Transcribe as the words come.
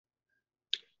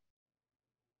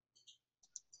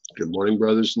Good morning,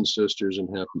 brothers and sisters, and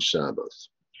happy Sabbath.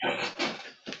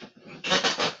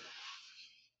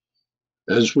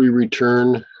 As we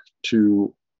return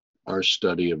to our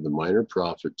study of the minor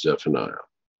prophet Zephaniah,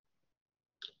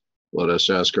 let us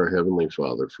ask our Heavenly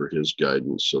Father for his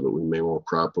guidance so that we may more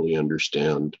properly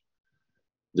understand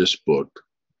this book,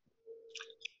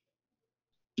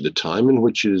 the time in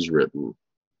which it is written,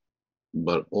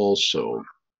 but also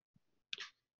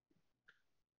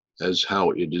as how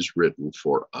it is written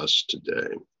for us today.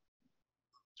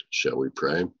 Shall we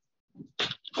pray?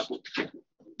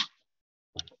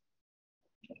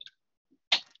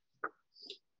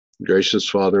 Gracious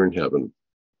Father in heaven,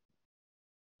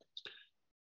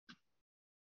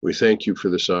 we thank you for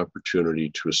this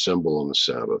opportunity to assemble on the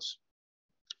Sabbath.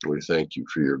 We thank you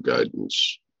for your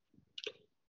guidance.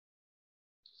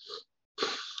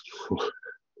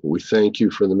 We thank you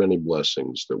for the many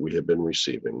blessings that we have been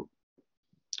receiving.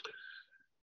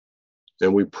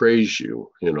 And we praise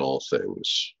you in all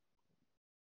things.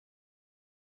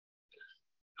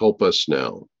 Help us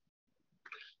now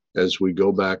as we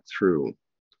go back through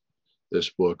this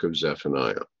book of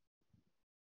Zephaniah.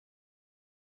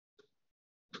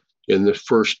 In the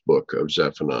first book of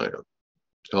Zephaniah,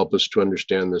 help us to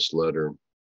understand this letter,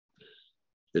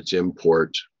 its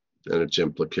import, and its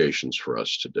implications for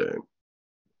us today.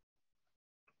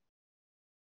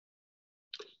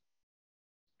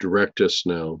 Direct us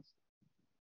now.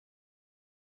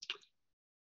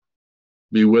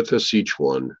 Be with us, each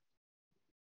one.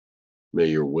 May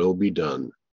your will be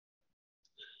done.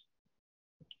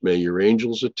 May your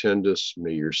angels attend us.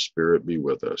 May your spirit be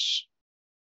with us.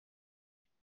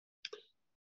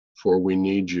 For we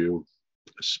need you,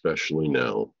 especially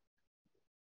now.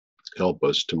 Help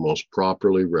us to most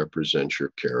properly represent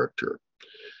your character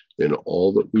in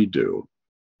all that we do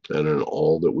and in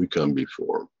all that we come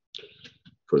before.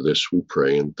 For this we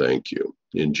pray and thank you.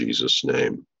 In Jesus'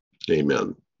 name,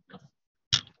 amen.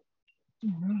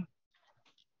 Mm-hmm.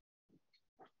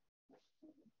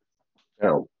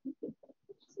 Now,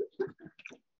 over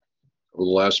the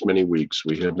last many weeks,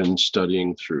 we have been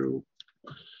studying through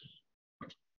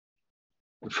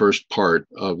the first part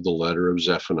of the letter of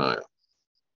Zephaniah.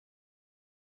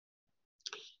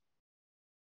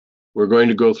 We're going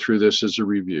to go through this as a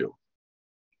review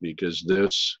because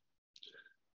this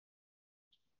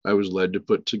I was led to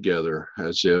put together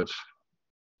as if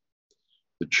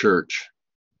the church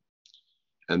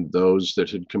and those that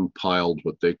had compiled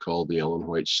what they call the Ellen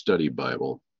White Study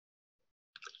Bible,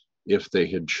 if they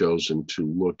had chosen to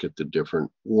look at the different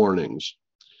warnings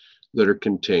that are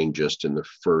contained just in the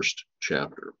first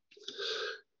chapter.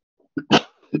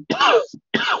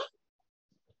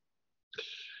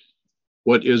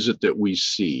 What is it that we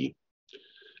see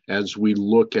as we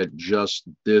look at just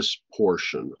this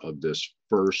portion of this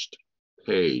first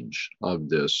page of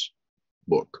this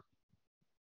book?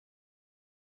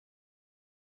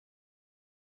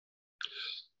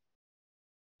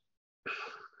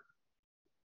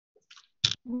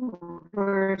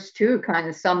 Verse 2 kind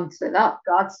of sums it up.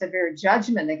 God's severe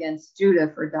judgment against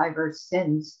Judah for diverse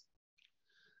sins.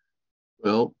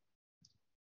 Well,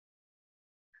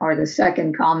 or the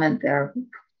second comment there.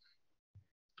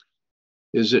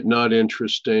 Is it not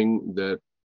interesting that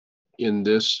in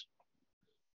this,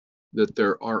 that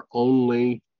there are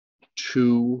only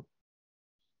two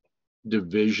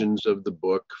divisions of the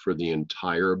book for the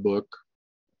entire book?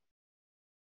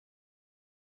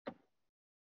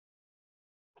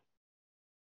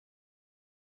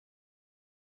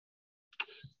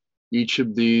 Each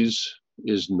of these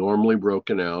is normally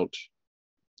broken out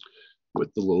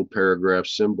with the little paragraph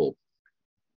symbol,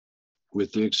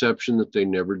 with the exception that they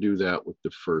never do that with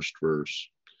the first verse.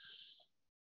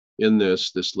 In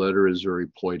this letter is very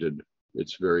pointed.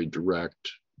 It's very direct.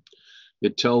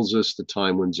 It tells us the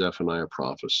time when Zephaniah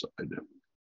prophesied.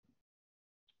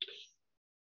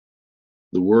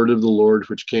 The word of the Lord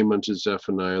which came unto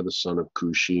Zephaniah, the son of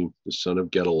Cushi, the son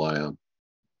of Gedaliah,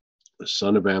 the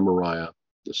son of Amariah,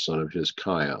 the son of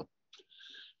Hezekiah,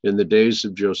 in the days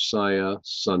of Josiah,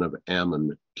 son of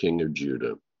Ammon, king of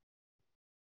Judah.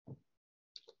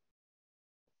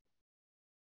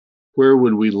 Where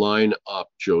would we line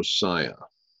up Josiah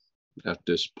at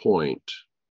this point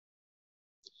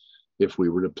if we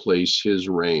were to place his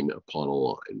reign upon a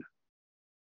line?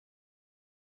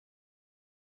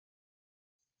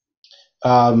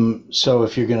 So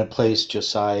if you're going to place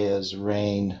Josiah's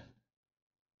reign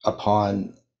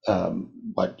upon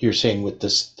what you're saying with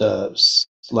this, the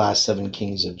last 7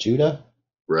 kings of Judah,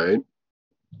 right?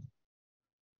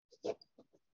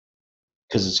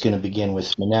 Because it's going to begin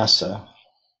with Manasseh,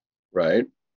 right?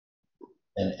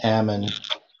 And Ammon,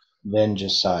 then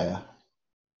Josiah.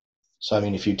 So, I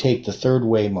mean, if you take the third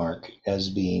waymark as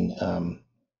being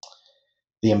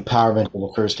the empowerment of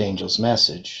the first angel's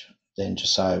message, then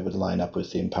Josiah would line up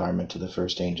with the empowerment of the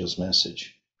first angel's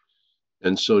message.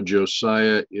 And so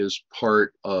Josiah is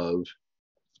part of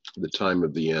the time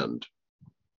of the end.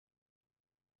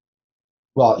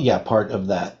 Well, yeah, part of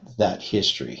that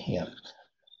history. Yeah.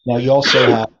 Now you also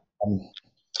have,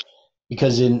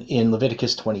 because in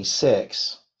Leviticus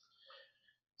 26,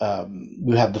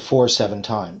 you have the 4 7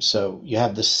 times. So you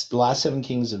have the last 7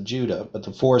 kings of Judah, but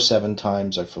the 4 7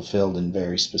 times are fulfilled in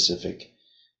very specific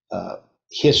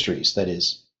histories. That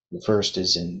is, the first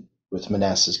is with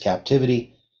Manasseh's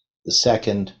captivity, the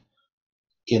second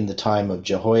in the time of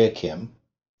Jehoiakim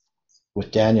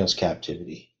with Daniel's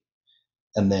captivity,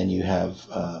 and then you have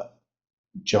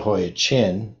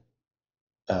Jehoiachin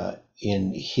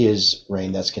in his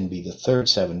reign. That's going to be the third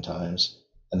 7 times,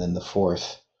 and then the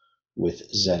fourth with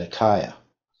Zedekiah.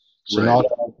 So Right.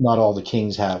 not all the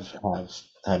kings have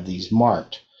these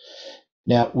marked.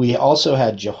 Now we also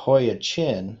had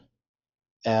Jehoiachin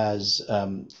as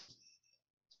I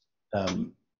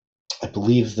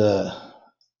believe the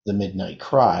midnight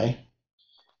cry.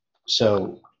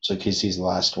 So because he's the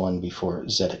last one before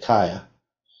Zedekiah.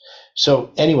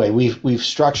 So anyway, we've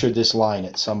structured this line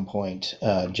at some point.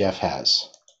 Jeff has.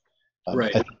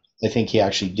 Right. I think he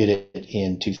actually did it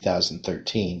in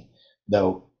 2013,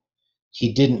 though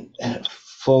he didn't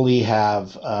fully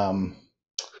have all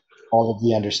of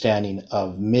the understanding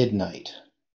of midnight.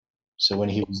 So when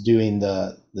he was doing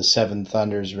the 7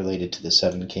 thunders related to the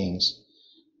 7 kings,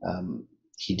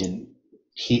 he didn't.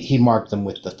 He marked them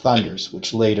with the thunders,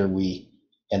 which later we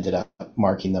ended up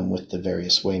marking them with the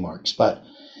various waymarks. But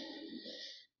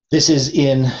this is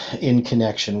in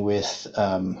connection with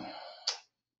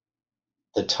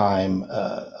the time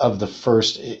of the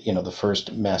first, the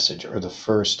first message, or the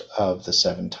first of the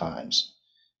 7 times,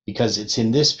 because it's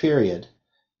in this period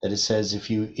that it says if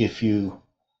you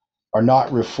are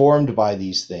not reformed by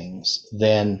these things,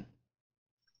 then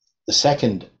the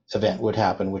second event would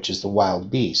happen, which is the wild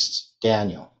beasts,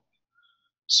 Daniel.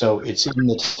 So it's in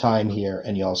the time here,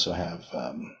 and you also have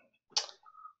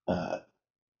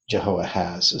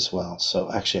Jehoahaz as well.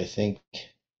 So actually, I think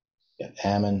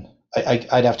Ammon.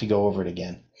 I'd have to go over it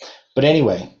again. But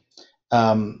anyway,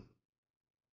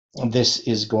 this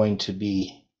is going to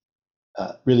be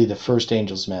really the first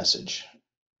angel's message,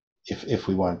 if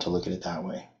we wanted to look at it that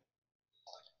way.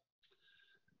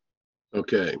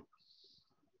 Okay.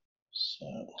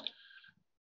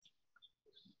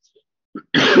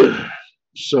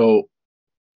 So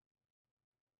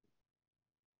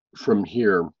from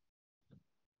here,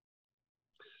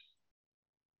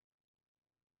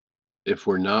 if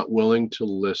we're not willing to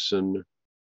listen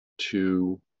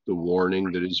to the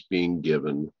warning that is being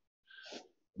given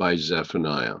by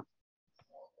Zephaniah,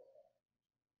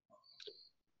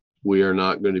 we are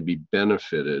not going to be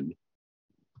benefited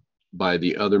by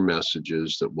the other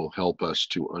messages that will help us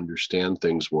to understand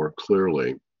things more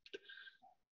clearly,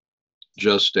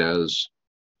 just as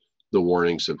the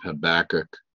warnings of Habakkuk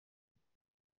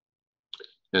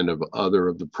and of other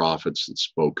of the prophets that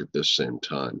spoke at this same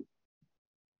time.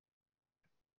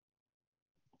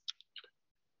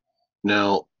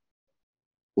 Now,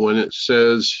 when it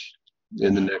says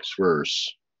in the next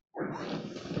verse,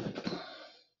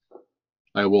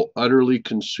 I will utterly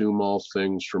consume all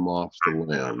things from off the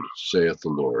land, saith the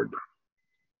Lord.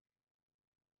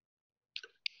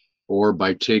 Or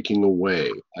by taking away,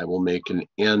 I will make an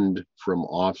end from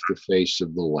off the face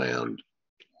of the land,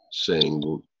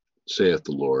 saith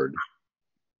the Lord.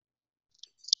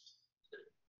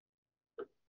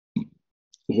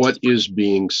 What is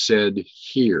being said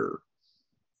here?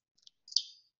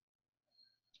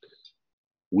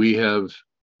 We have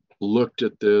looked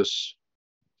at this,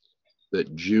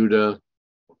 that Judah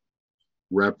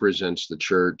represents the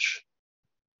church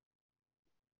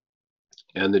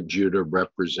and that Judah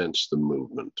represents the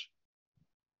movement.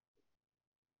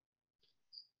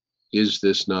 Is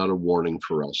this not a warning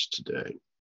for us today?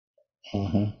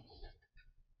 Mm-hmm.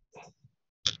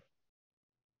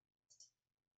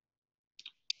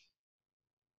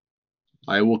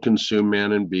 I will consume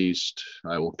man and beast.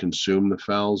 I will consume the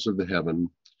fowls of the heaven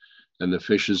and the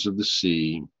fishes of the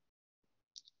sea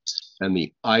and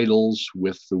the idols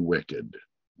with the wicked.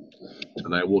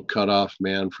 And I will cut off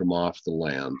man from off the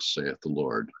land, saith the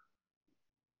Lord.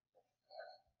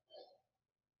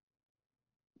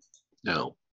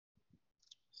 Now,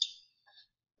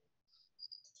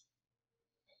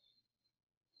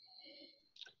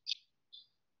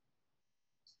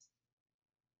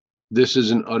 this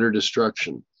is an utter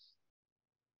destruction.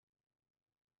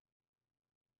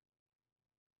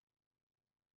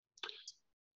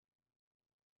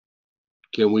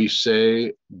 Can we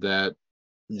say that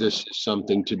this is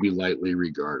something to be lightly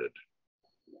regarded?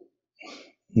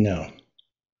 No.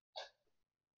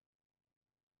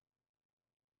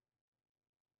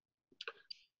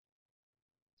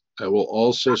 I will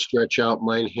also stretch out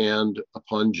mine hand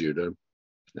upon Judah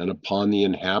and upon the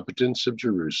inhabitants of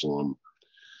Jerusalem,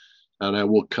 and I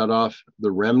will cut off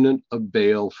the remnant of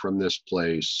Baal from this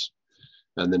place,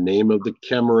 and the name of the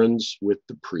Chemarims with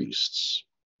the priests.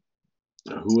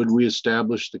 Now, who would we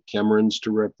establish the Chemarims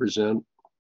to represent?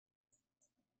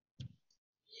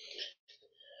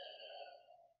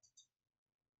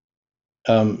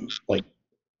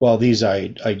 These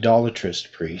idolatrous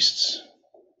priests.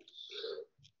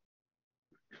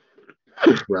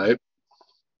 Right.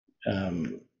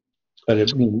 But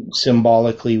it means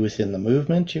symbolically within the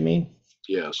movement, you mean?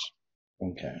 Yes.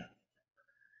 Okay.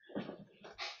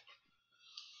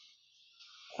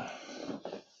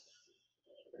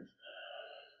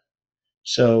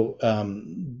 So,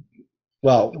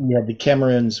 we have the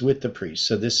Chemarims with the priests.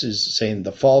 So this is saying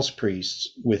the false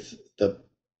priests with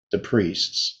the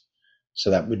priests. So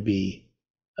that would be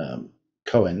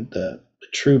Cohen, the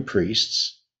true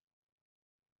priests.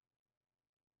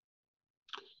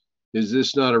 Is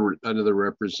this not another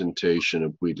representation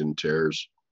of wheat and tares?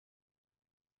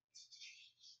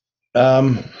 I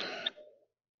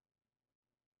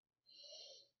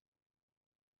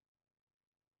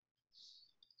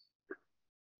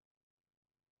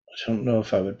don't know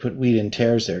if I would put wheat and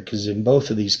tares there, because in both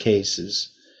of these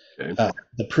cases, okay,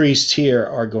 the priests here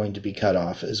are going to be cut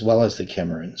off, as well as the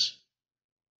Chemarims.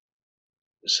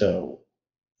 So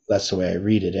that's the way I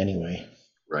read it anyway.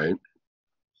 Right.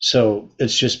 So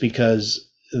it's just because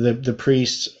the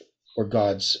priests or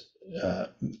God's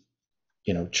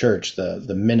church,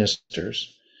 the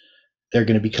ministers, they're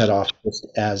going to be cut off just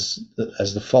as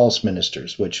the false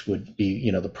ministers, which would be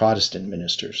the Protestant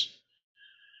ministers.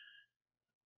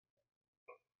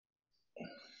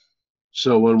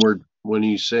 So when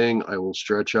he's saying, I will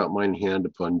stretch out mine hand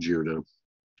upon Judah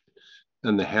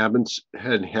and the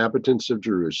inhabitants of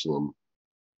Jerusalem,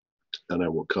 and I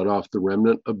will cut off the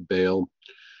remnant of Baal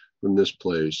from this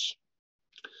place,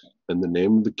 and the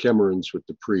name of the Chemarims with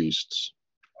the priests,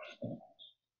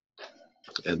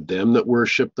 and them that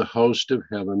worship the host of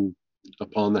heaven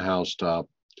upon the housetop,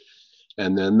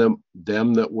 and then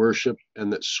them that worship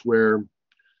and that swear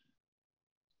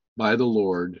by the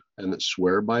Lord, and that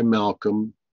swear by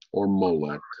Malcolm or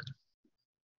Molech.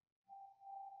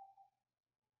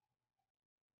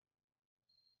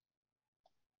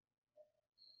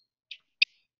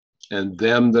 And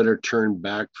them that are turned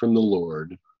back from the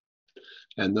Lord,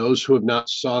 and those who have not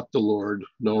sought the Lord,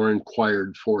 nor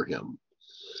inquired for him.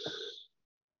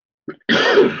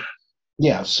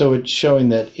 Yeah, so it's showing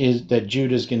that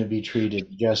Judah is going to be treated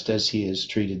just as he has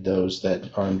treated those that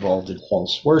are involved in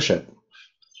false worship,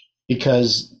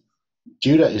 because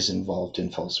Judah is involved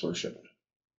in false worship.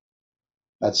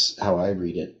 That's how I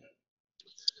read it.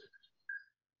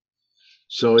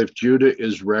 So if Judah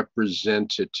is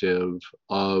representative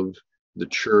of the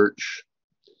church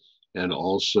and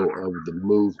also of the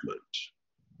movement,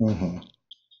 mm-hmm.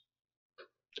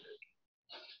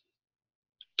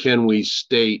 Can we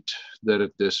state that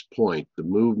at this point, the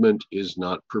movement is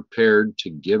not prepared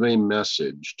to give a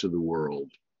message to the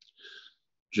world,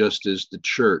 just as the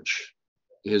church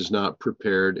is not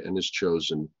prepared and is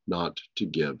chosen not to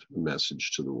give a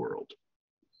message to the world?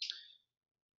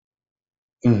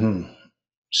 Mm-hmm.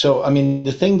 So,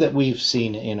 the thing that we've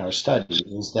seen in our study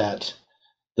is that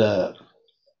the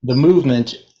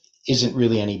movement isn't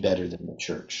really any better than the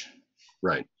church.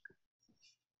 Right.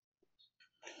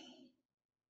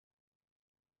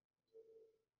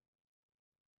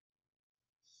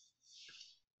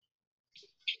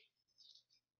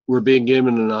 We're being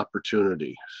given an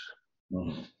opportunity.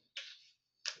 Mm-hmm.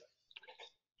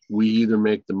 We either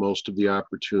make the most of the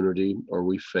opportunity or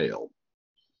we fail.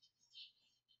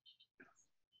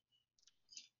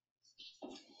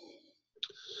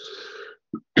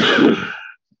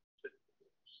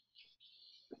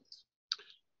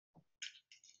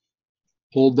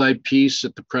 Hold thy peace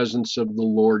at the presence of the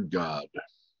Lord God,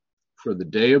 for the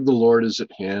day of the Lord is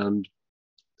at hand.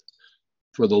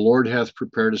 For the Lord hath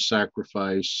prepared a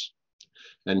sacrifice,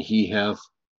 and he hath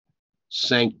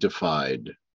sanctified,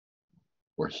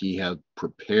 or he hath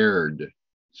prepared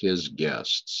his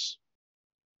guests.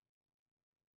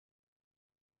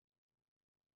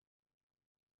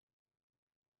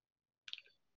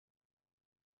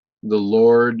 The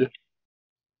Lord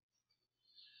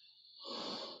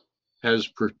has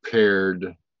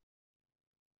prepared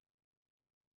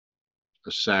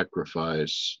a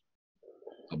sacrifice,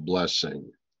 a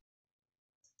blessing.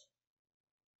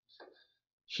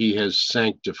 he has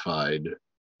sanctified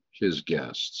his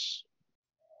guests.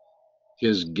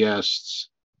 His guests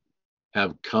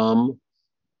have come.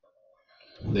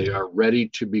 They are ready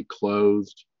to be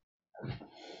clothed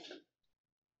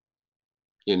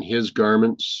in his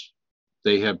garments.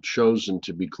 They have chosen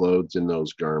to be clothed in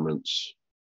those garments.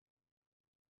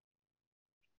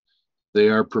 They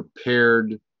are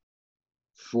prepared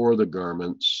for the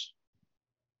garments.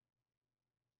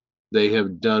 They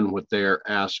have done what they are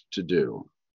asked to do.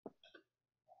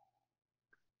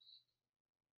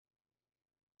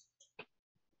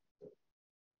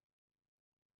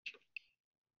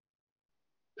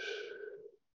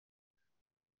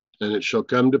 And it shall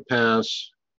come to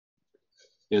pass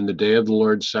in the day of the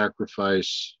Lord's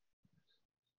sacrifice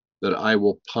that I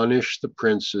will punish the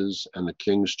princes and the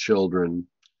king's children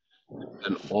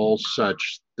and all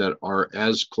such that are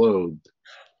as clothed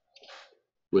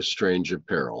with strange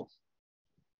apparel.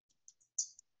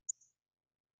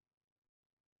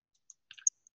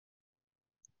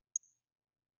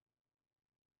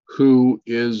 Who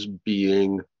is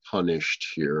being punished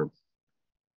here?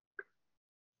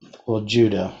 Well,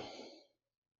 Judah.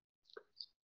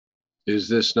 Is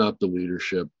this not the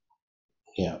leadership?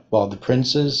 Yeah. Well, the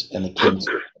princes and the kings,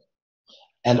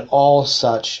 and all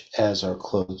such as are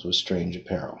clothed with strange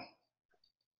apparel.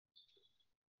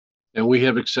 And we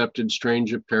have accepted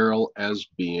strange apparel as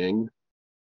being?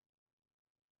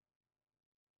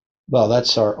 Well,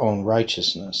 that's our own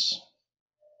righteousness.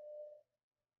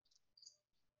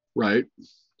 Right.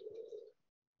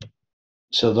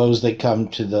 So those that come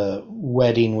to the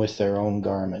wedding with their own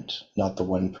garment, not the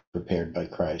one prepared by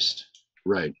Christ.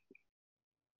 Right.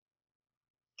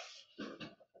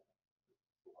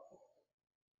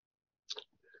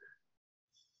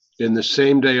 In the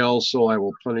same day also I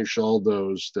will punish all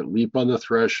those that leap on the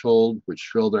threshold, which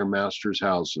fill their masters'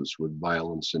 houses with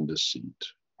violence and deceit.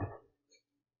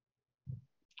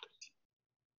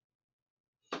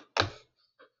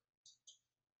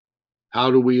 How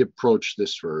do we approach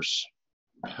this verse?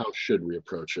 How should we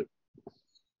approach it?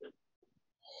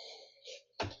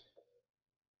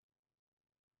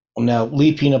 Now,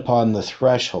 leaping upon the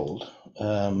threshold.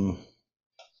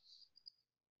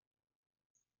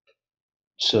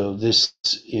 So this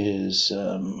is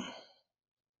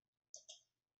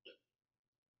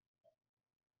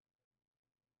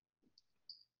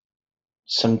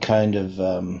some kind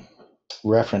of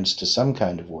reference to some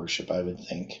kind of worship, I would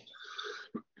think.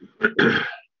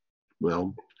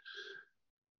 Well,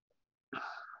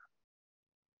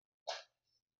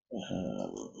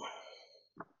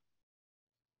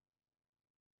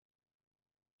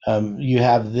 you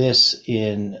have this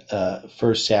in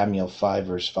 1 Samuel 5,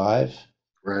 verse 5.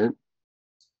 right.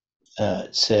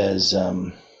 It says,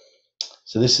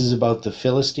 so this is about the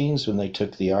Philistines when they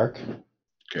took the ark.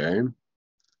 Okay.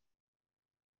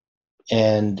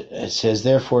 And it says,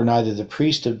 therefore, neither the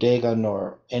priest of Dagon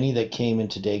nor any that came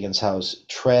into Dagon's house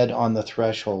tread on the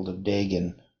threshold of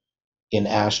Dagon in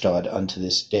Ashdod unto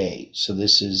this day. So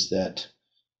this is that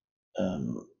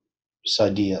this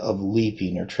idea of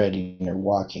leaping or treading or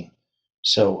walking.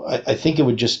 So I think it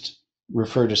would just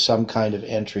refer to some kind of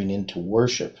entering into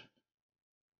worship.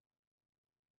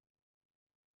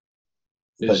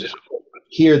 But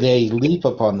here they leap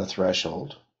upon the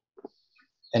threshold,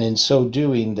 and in so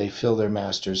doing, they fill their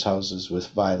masters' houses with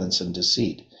violence and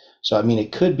deceit. So, I mean,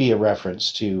 it could be a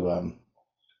reference to,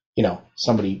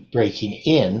 somebody breaking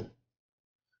in,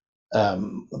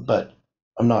 but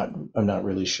I'm not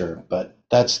really sure. But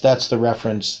that's the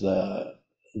reference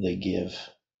they give.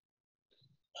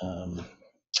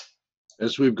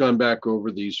 As we've gone back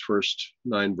over these first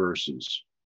 9 verses,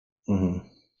 Mm-hmm.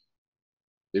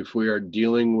 if we are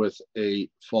dealing with a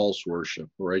false worship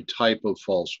or a type of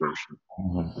false worship,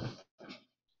 Mm-hmm.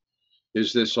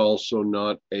 is this also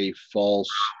not a false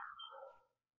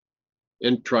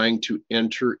and trying to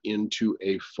enter into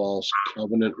a false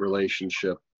covenant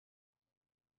relationship?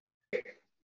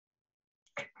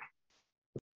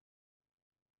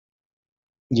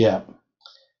 Yeah.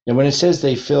 And when it says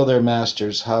they fill their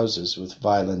masters' houses with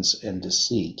violence and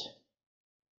deceit,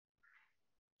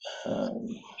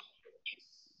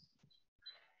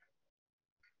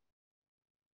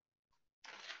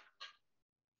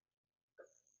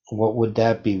 what would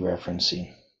that be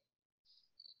referencing?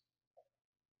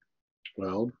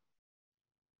 Well,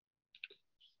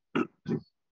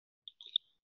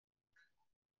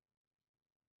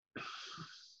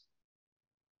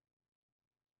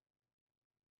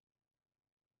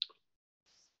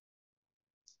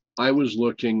 I was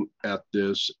looking at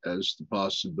this as the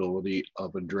possibility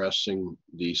of addressing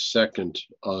the second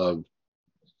of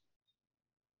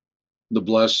the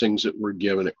blessings that were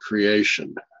given at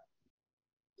creation.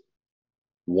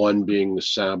 one being the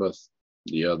Sabbath,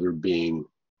 the other being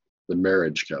the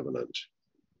marriage covenant.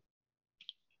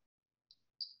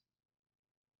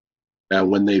 And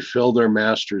when they fill their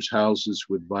masters' houses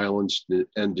with violence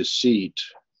and deceit,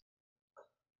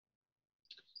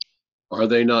 are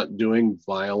they not doing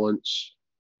violence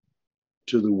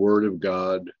to the word of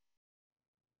God?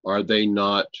 Are they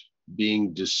not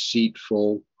being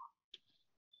deceitful,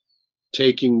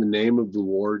 taking the name of the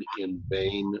Lord in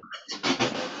vain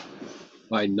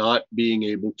by not being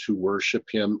able to worship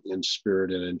him in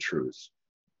spirit and in truth?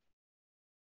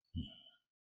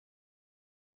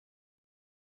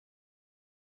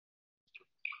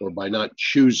 Or by not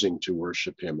choosing to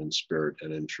worship him in spirit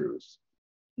and in truth?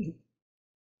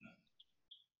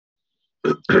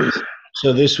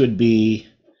 So this would be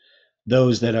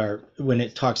those that are, when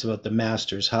it talks about the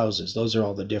master's houses, those are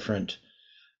all the different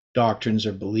doctrines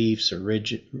or beliefs or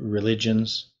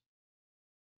religions.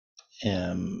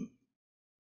 Because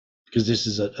this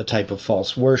is a type of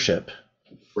false worship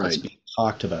that's being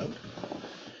talked about.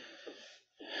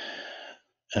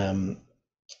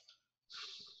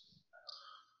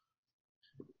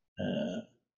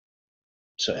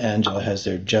 So Angela has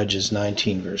there Judges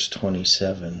 19, verse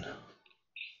 27.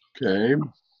 Okay.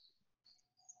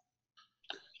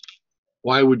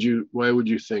 Why would you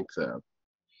think that?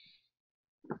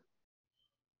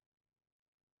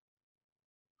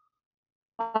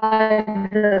 I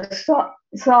just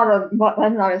thought of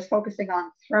when I was focusing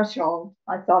on threshold,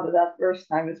 I thought of that verse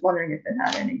and I was wondering if it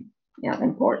had any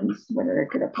importance, whether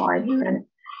it could apply here in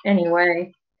any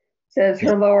way. It says,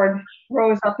 her Lord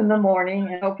rose up in the morning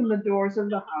and opened the doors of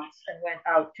the house and went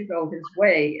out to go his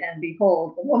way. And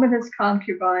behold, the woman, his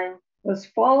concubine, was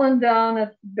fallen down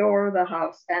at the door of the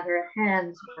house, and her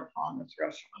hands were upon the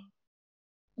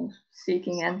threshold.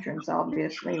 Seeking entrance,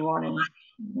 obviously wanting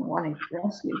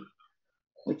rescue,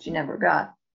 which he never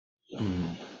got.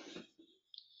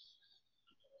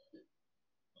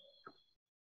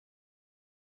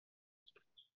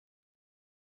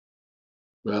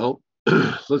 Well,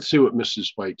 let's see what Mrs.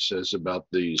 White says about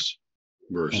these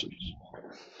verses.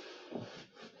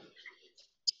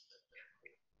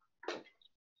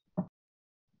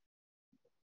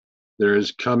 There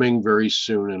is coming very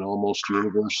soon an almost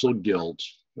universal guilt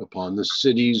upon the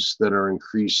cities that are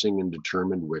increasing in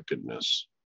determined wickedness.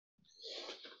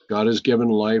 God has given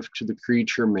life to the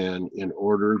creature man in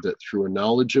order that through a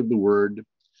knowledge of the word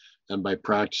and by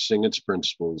practicing its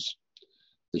principles,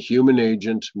 the human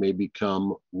agent may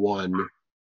become one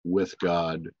with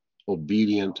God,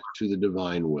 obedient to the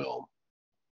divine will.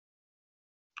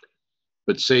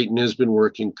 But Satan has been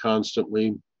working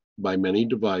constantly by many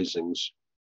devisings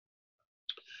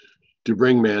to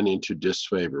bring man into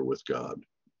disfavor with God.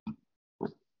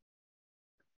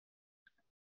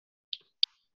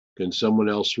 Can someone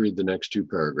else read the next two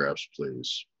paragraphs,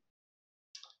 please?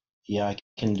 Yeah, I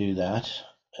can do that.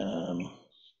 In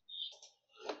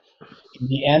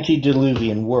the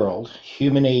antediluvian world,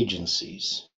 human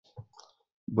agencies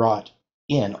brought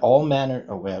in all manner.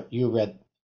 Oh, well, you read.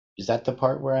 Is that the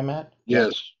part where I'm at?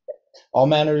 Yes. All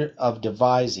manner of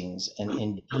devisings and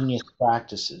ingenious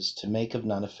practices to make of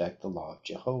none effect the law of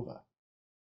Jehovah.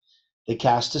 They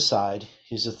cast aside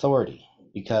his authority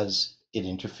because it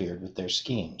interfered with their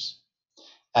schemes.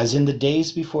 As in the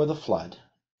days before the flood,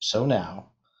 so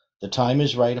now the time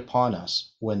is right upon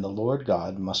us when the Lord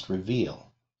God must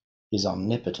reveal his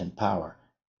omnipotent power.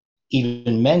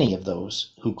 Even many of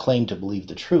those who claim to believe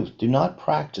the truth do not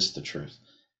practice the truth.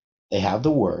 They have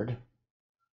the word,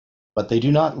 but they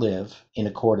do not live in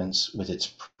accordance with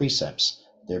its precepts.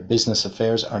 Their business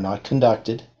affairs are not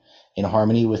conducted in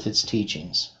harmony with its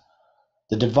teachings.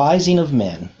 The devising of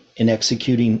men in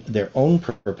executing their own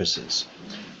purposes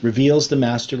reveals the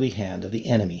masterly hand of the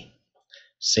enemy.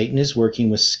 Satan is working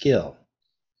with skill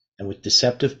and with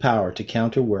deceptive power to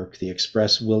counterwork the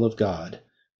express will of God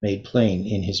made plain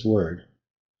in his word.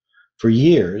 For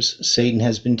years, Satan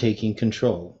has been taking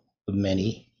control of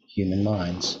many human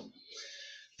minds.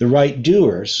 The right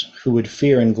doers who would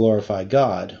fear and glorify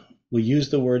God will use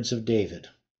the words of David.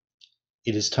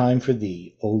 It is time for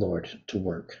thee, O Lord, to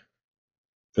work,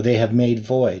 for they have made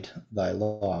void thy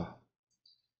law.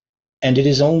 And it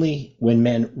is only when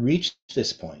men reach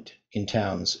this point in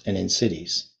towns and in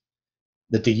cities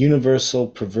that the universal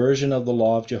perversion of the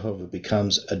law of Jehovah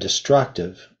becomes a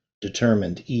destructive,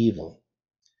 determined evil.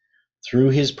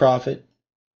 Through his prophet,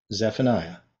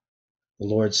 Zephaniah, the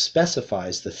Lord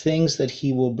specifies the things that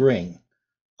he will bring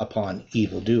upon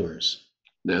evildoers.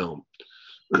 Now,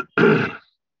 in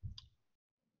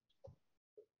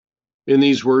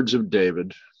these words of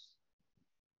David,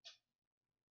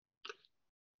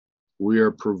 we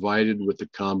are provided with a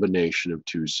combination of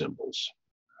two symbols.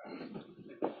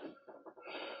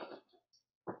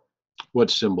 What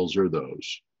symbols are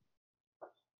those?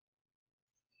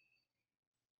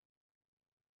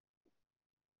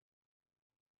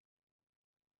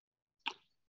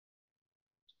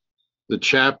 The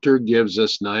chapter gives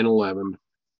us 9/11.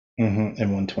 And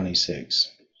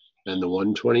 126. And the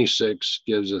 126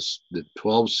 gives us the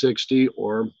 1260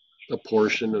 or a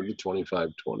portion of the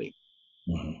 2520.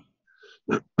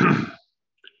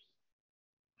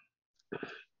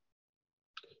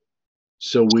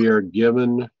 So we are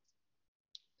given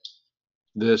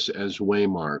this as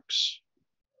waymarks,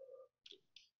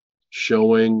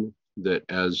 showing that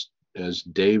as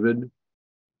David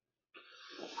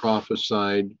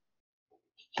prophesied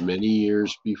many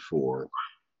years before,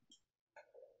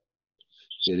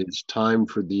 it is time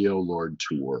for thee, O Lord,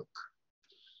 to work,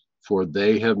 for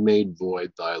they have made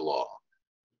void thy law.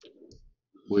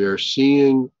 We are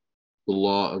seeing the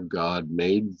law of God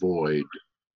made void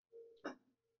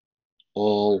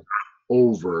all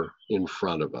over in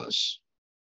front of us.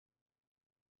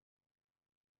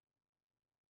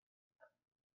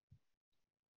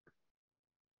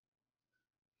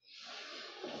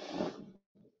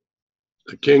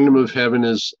 The kingdom of heaven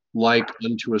is like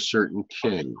unto a certain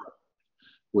king,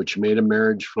 which made a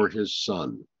marriage for his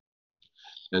son,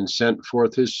 and sent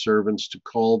forth his servants to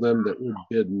call them that were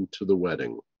bidden to the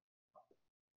wedding.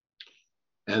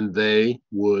 And they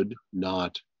would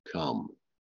not come.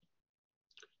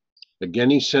 Again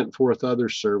he sent forth other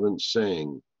servants,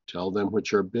 saying, tell them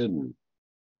which are bidden,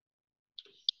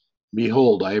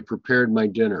 behold, I have prepared my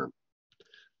dinner.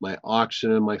 My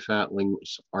oxen and my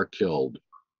fatlings are killed,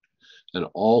 and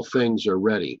all things are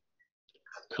ready.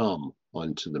 Come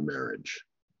unto the marriage.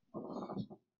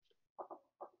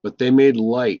 But they made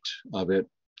light of it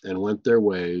and went their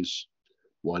ways,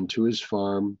 one to his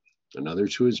farm, another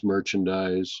to his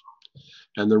merchandise,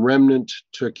 and the remnant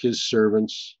took his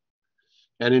servants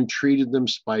and entreated them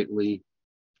spitefully,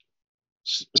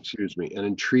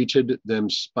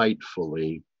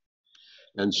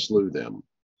 and slew them.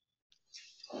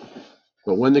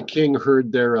 But when the king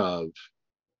heard thereof,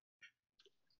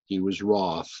 he was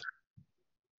wroth,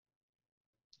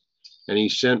 and he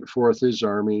sent forth his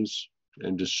armies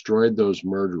and destroyed those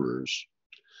murderers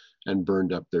and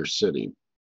burned up their city.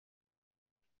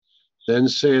 Then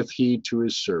saith he to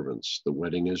his servants, the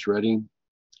wedding is ready,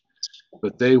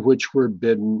 but they which were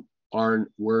bidden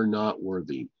were not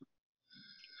worthy.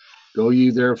 Go ye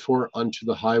therefore unto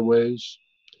the highways,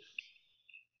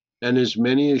 and as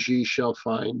many as ye shall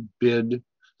find, bid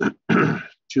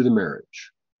to the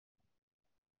marriage.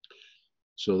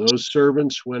 So those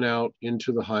servants went out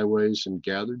into the highways and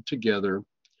gathered together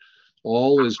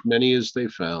all as many as they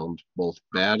found, both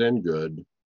bad and good,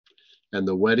 and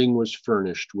the wedding was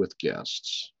furnished with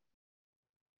guests.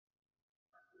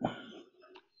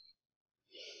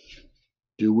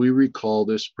 Do we recall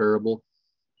this parable?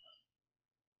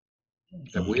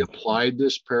 Have we applied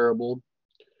this parable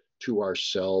to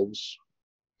ourselves?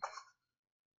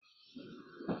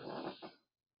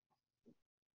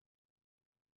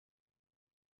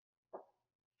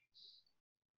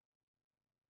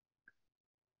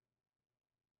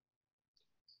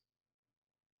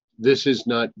 This is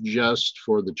not just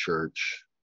for the church.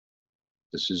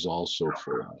 This is also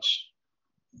for us.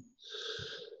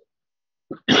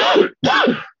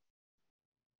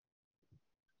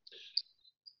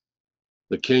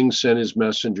 The king sent his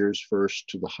messengers first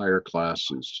to the higher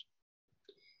classes,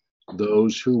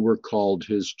 those who were called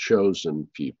his chosen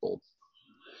people.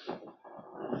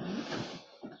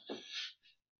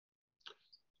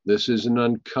 This is an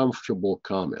uncomfortable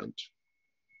comment.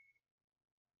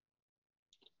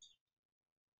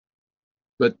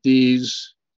 But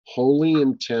these, wholly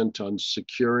intent on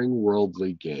securing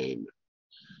worldly gain,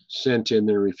 sent in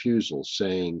their refusal,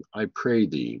 saying, I pray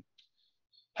thee,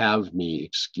 have me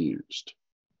excused.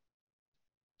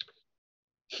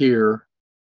 Here,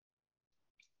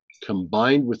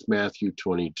 combined with Matthew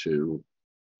 22,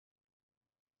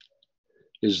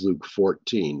 is Luke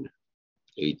 14,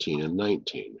 18 and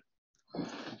 19.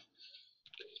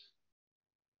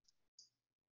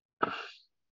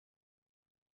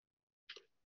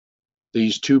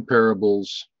 These two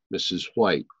parables, Mrs.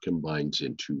 White combines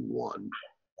into one.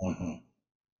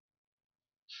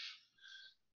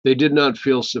 They did not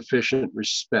feel sufficient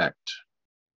respect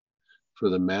for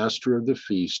the master of the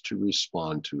feast to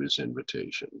respond to his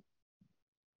invitation.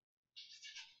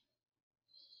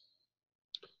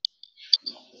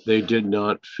 They did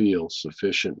not feel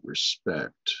sufficient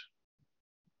respect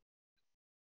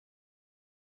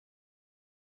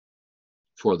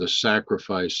for the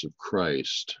sacrifice of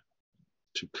Christ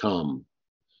to come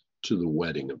to the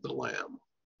wedding of the Lamb.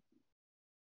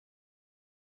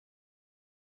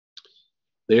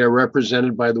 They are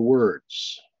represented by the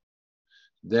words,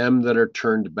 them that are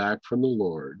turned back from the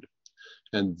Lord,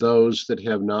 and those that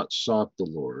have not sought the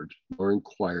Lord or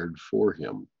inquired for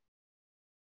him,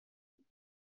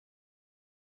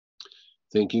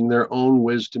 thinking their own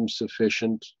wisdom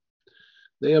sufficient.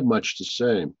 They have much to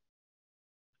say,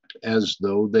 as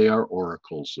though they are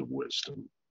oracles of wisdom.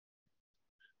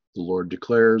 The Lord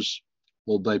declares,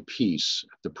 hold thy peace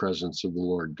at the presence of the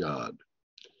Lord God.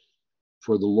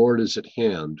 For the Lord is at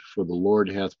hand, for the Lord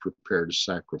hath prepared a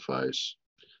sacrifice.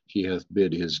 He hath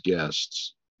bid his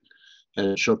guests. And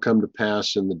it shall come to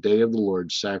pass in the day of the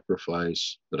Lord's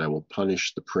sacrifice that I will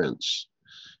punish the prince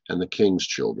and the king's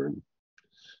children,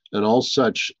 and all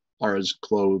such are as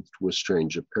clothed with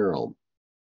strange apparel.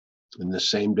 In the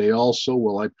same day also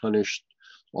will I punish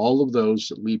all of those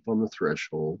that leap on the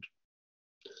threshold,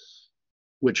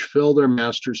 which fill their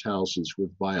masters' houses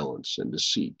with violence and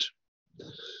deceit.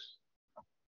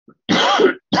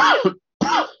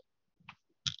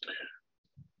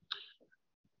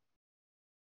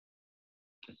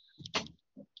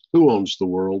 Who owns the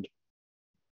world?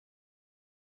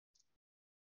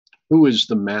 Who is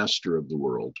the master of the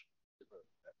world?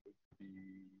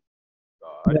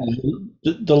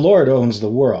 The Lord owns the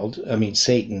world. I mean,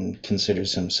 Satan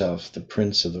considers himself the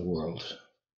prince of the world.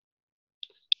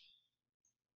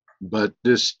 But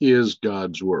this is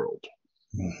God's world.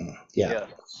 Mm-hmm. Yeah.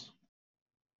 Yes.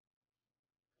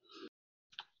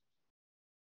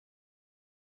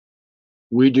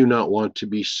 We do not want to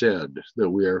be said that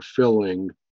we are filling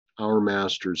our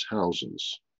master's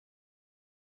houses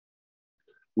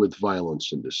with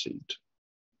violence and deceit.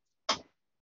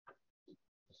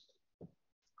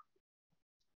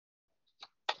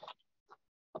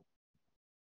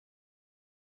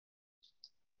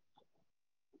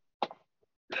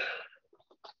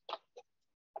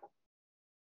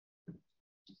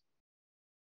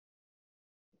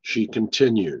 She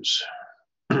continues.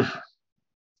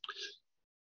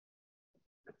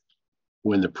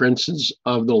 When the princes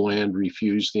of the land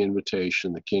refused the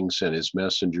invitation, the king sent his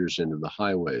messengers into the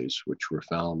highways, which were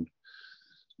found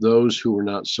those who were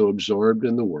not so absorbed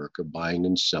in the work of buying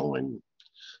and selling,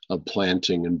 of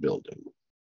planting and building.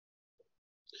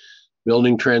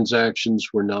 Building transactions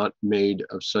were not made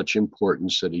of such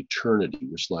importance that eternity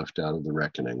was left out of the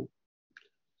reckoning.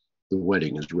 The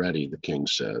wedding is ready, the king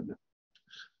said,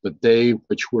 but they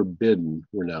which were bidden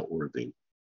were not worthy.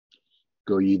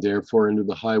 Go ye therefore into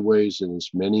the highways, and as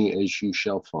many as ye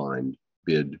shall find,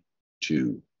 bid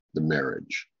to the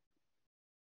marriage.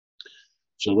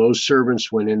 So those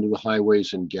servants went into the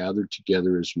highways and gathered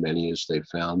together as many as they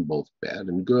found, both bad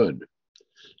and good,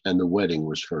 and the wedding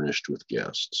was furnished with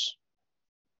guests.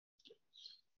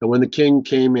 And when the king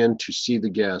came in to see the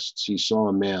guests, he saw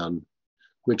a man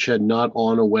which had not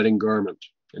on a wedding garment.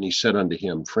 And he said unto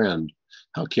him, Friend,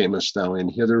 how camest thou in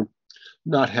hither,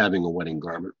 not having a wedding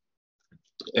garment?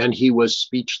 And he was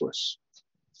speechless.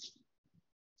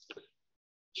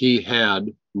 He had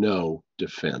no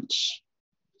defense.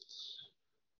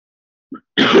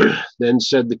 Then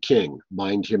said the king,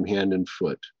 Bind him hand and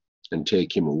foot, and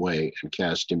take him away, and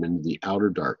cast him into the outer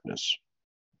darkness.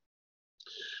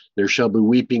 There shall be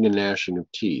weeping and gnashing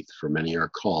of teeth, for many are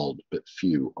called, but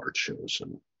few are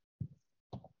chosen.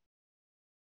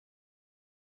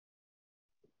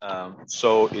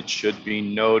 So it should be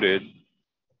noted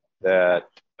that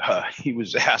he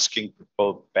was asking for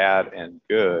both bad and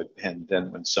good, and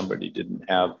then when somebody didn't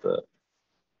have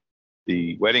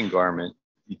the wedding garment,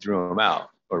 he threw him out,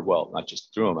 or well, not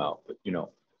just threw him out, but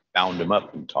bound him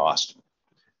up and tossed him.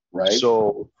 Right.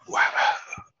 So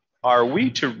are we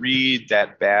to read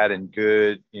that bad and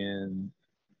good in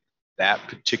that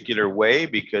particular way?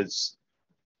 Because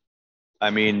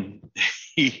I mean,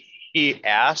 he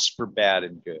asked for bad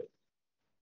and good.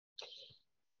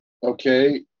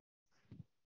 Okay.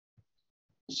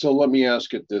 So let me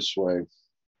ask it this way.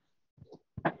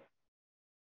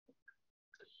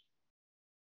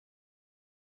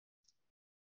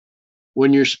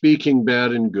 When you're speaking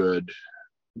bad and good,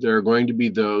 there are going to be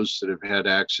those that have had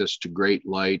access to great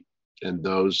light and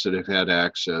those that have had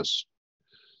access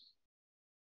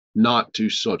not to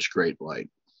such great light.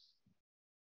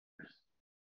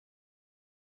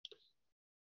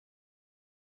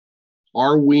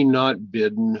 Are we not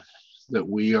bidden that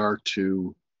we are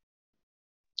to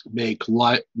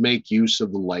make use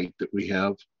of the light that we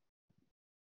have?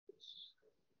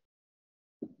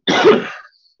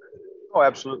 Oh,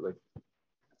 absolutely.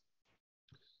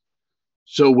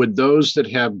 So would those that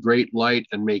have great light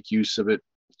and make use of it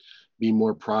be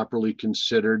more properly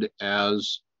considered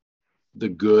as the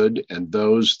good, and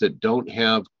those that don't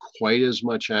have quite as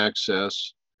much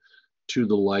access to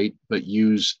the light but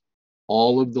use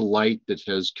all of the light that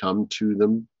has come to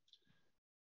them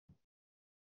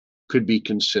could be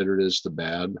considered as the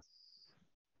bad?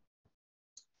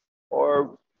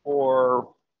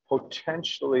 Or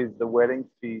potentially the wedding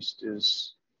feast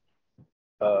is,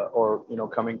 or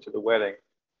coming to the wedding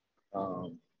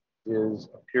is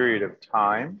a period of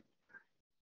time,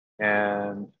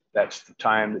 and that's the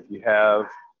time that you have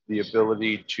the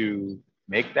ability to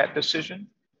make that decision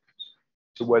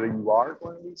to whether you are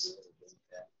going to be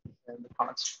good, and the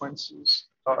consequences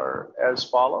are as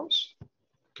follows.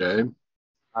 Okay.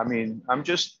 I mean, I'm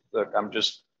just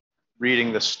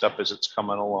reading this stuff as it's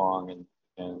coming along,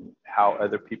 and how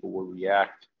other people will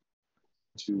react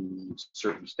to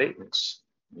certain statements.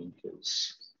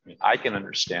 Because I can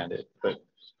understand it, but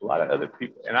a lot of other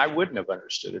people, and I wouldn't have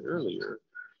understood it earlier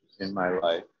in my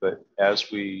life, but as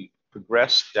we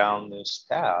progress down this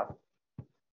path,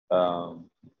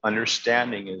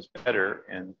 understanding is better,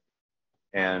 and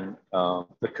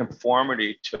the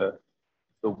conformity to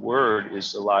the word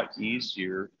is a lot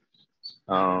easier,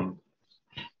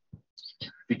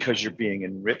 because you're being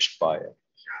enriched by it.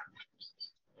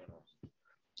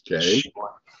 Okay.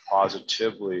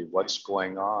 Positively what's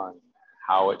going on,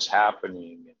 how it's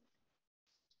happening,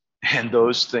 and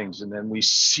those things. And then we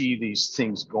see these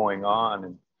things going on,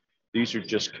 and these are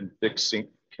just convicting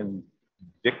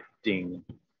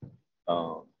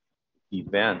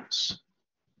events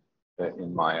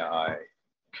in my eye.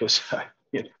 Because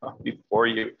before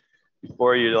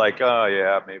you're like, oh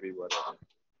yeah, maybe whatever.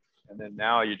 And then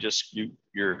now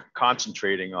you're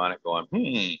concentrating on it, going,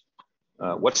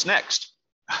 what's next?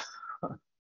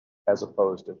 As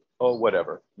opposed to, oh,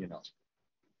 whatever,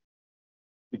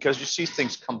 because you see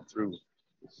things come through,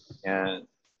 and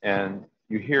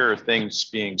you hear things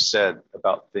being said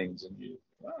about things, and you,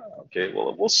 okay,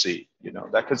 well, we'll see,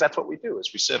 that, because that's what we do,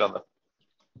 is we sit on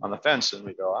the fence and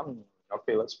we go,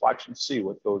 okay, let's watch and see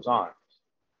what goes on.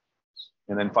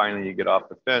 And then finally you get off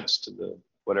the fence to the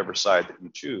whatever side that you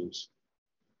choose.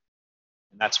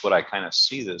 And that's what I kind of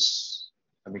see this,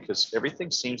 because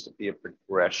everything seems to be a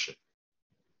progression,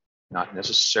 not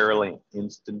necessarily an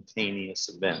instantaneous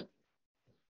event,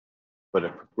 but a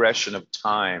progression of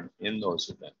time in those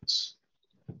events.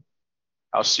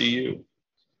 I'll see you.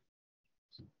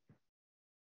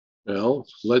 Well,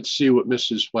 let's see what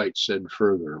Mrs. White said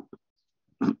further.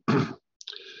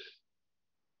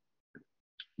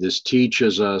 This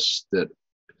teaches us that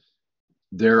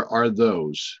there are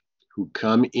those who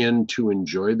come in to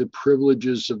enjoy the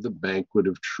privileges of the banquet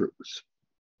of truth,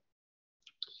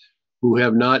 who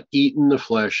have not eaten the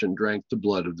flesh and drank the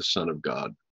blood of the Son of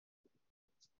God.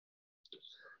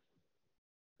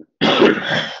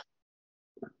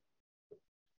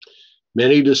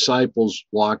 Many disciples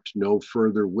walked no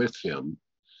further with him,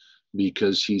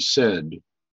 because he said,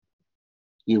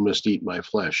 "You must eat my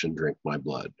flesh and drink my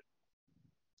blood."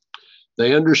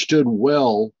 They understood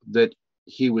well that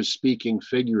he was speaking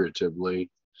figuratively,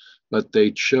 but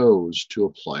they chose to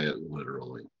apply it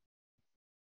literally.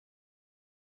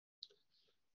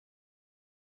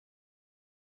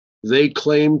 They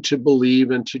claim to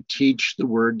believe and to teach the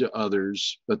word to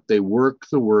others, but they work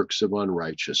the works of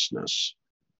unrighteousness.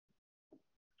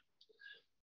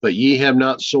 But ye have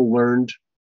not so learned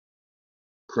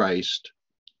Christ.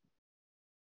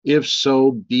 If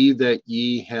so be that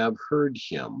ye have heard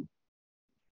him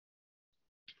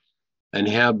and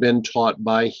have been taught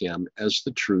by him, as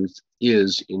the truth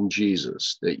is in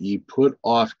Jesus, that ye put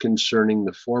off concerning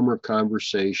the former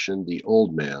conversation the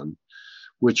old man,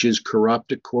 which is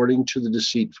corrupt according to the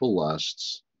deceitful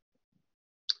lusts,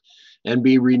 and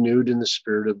be renewed in the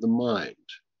spirit of the mind,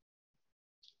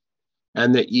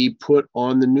 and that ye put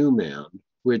on the new man,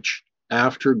 which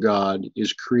after God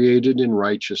is created in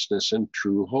righteousness and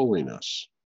true holiness.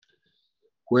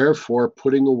 Wherefore,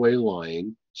 putting away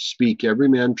lying, speak every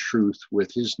man truth with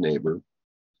his neighbor,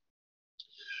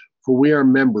 for we are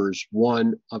members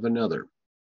one of another.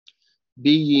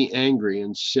 Be ye angry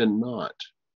and sin not.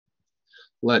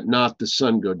 Let not the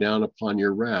sun go down upon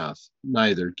your wrath,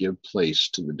 neither give place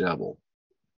to the devil.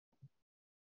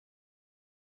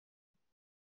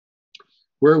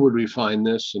 Where would we find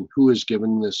this, and who is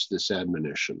giving this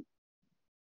admonition?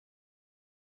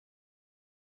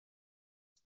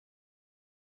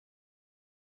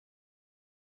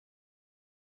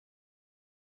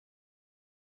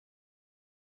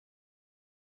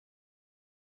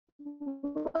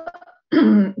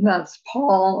 That's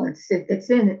Paul. It's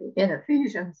in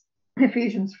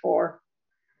Ephesians 4.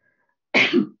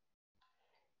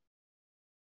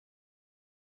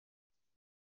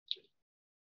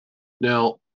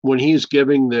 Now, when he's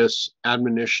giving this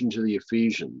admonition to the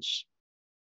Ephesians,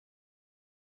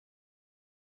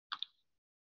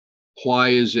 Why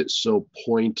is it so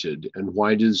pointed, and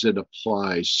why does it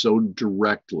apply so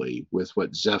directly with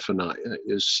what Zephaniah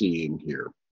is seeing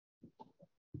here?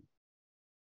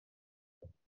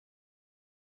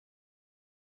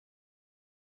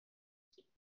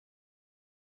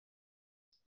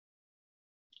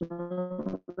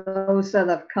 Those that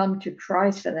have come to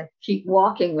Christ and keep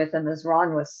walking with him, as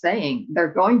Ron was saying, they're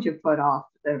going to put off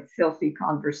the filthy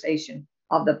conversation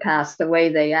of the past, the way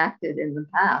they acted in the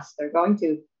past. They're going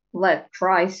to let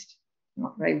Christ,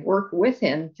 they work with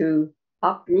him to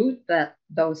uproot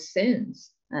those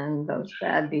sins and those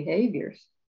bad behaviors.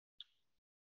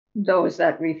 Those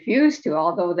that refuse to,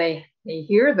 although they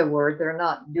hear the word, they're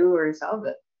not doers of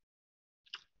it.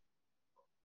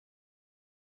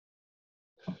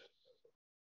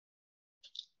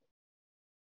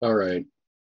 All right.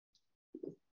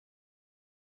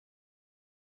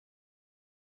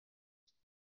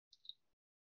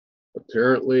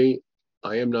 Apparently,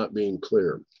 I am not being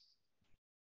clear.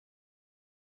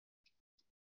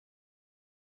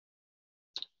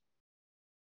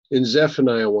 In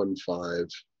Zephaniah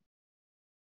 1:5,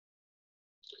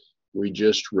 we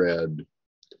just read,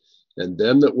 and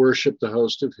them that worship the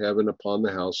host of heaven upon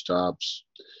the housetops,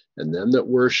 and them that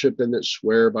worship and that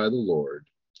swear by the Lord,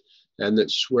 and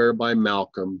that swear by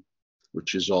Malcolm,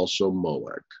 which is also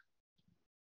Molech.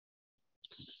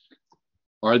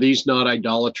 Are these not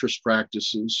idolatrous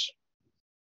practices?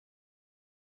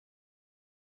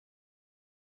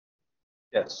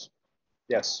 Yes.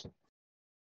 Yes.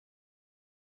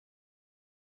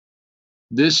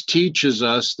 This teaches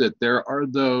us that there are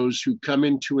those who come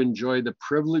in to enjoy the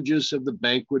privileges of the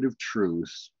banquet of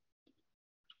truth,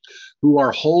 who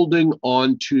are holding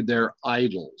on to their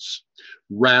idols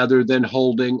rather than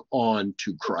holding on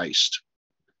to Christ.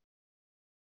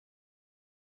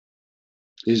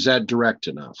 Is that direct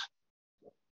enough?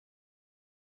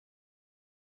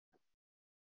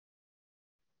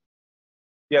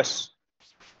 Yes.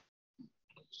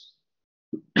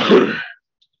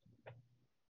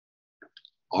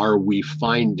 Are we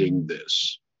finding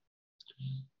this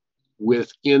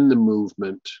within the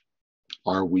movement?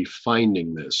 Are we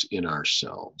finding this in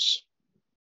ourselves?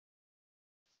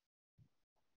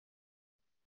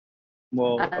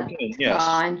 Well, again, yes.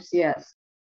 Times, yes.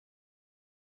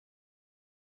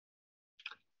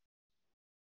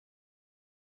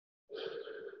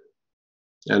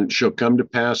 And it shall come to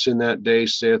pass in that day,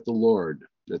 saith the Lord,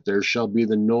 that there shall be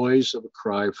the noise of a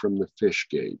cry from the fish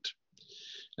gate,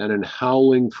 and an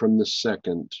howling from the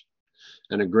second,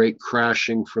 and a great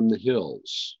crashing from the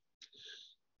hills.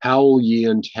 Howl ye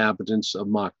inhabitants of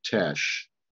Maktesh,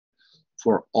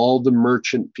 for all the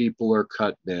merchant people are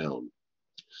cut down.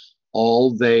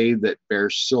 All they that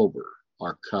bear silver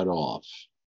are cut off.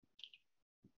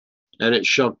 And it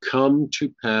shall come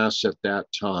to pass at that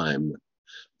time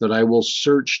that I will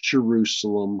search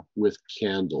Jerusalem with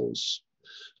candles.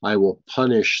 I will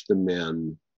punish the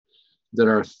men that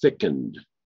are thickened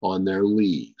on their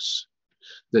lees,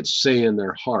 that say in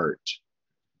their heart,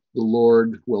 the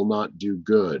Lord will not do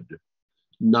good,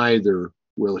 neither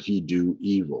will he do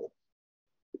evil.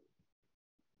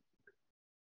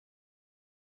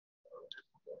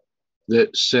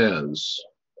 That says,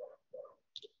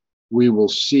 we will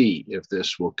see if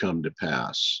this will come to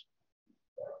pass.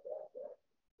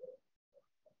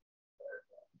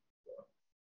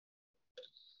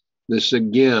 This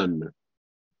again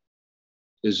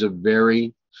is a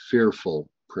very fearful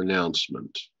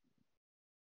pronouncement.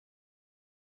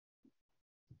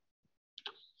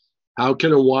 How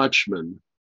can a watchman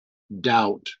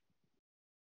doubt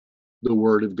the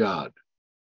word of God?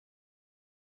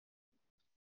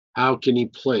 How can he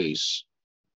place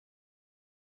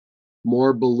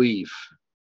more belief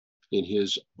in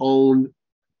his own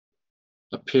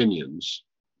opinions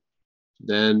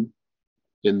than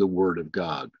in the word of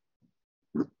God?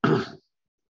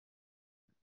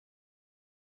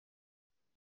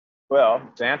 Well,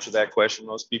 to answer that question,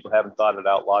 most people haven't thought it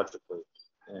out logically.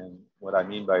 And what I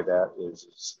mean by that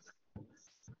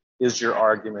is your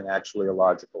argument actually a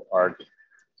logical argument?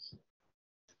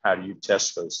 How do you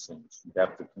test those things? You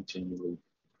have to continually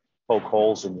poke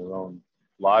holes in your own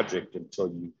logic until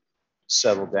you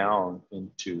settle down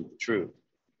into the truth.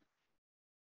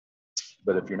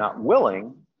 But if you're not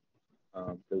willing,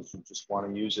 because you just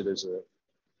want to use it as a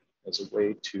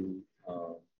way to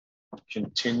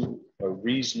continue a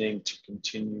reasoning to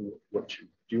continue what you're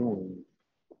doing,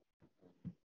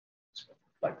 it's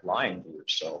like lying to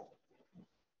yourself.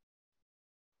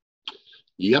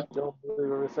 Yep. Don't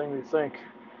believe everything you think.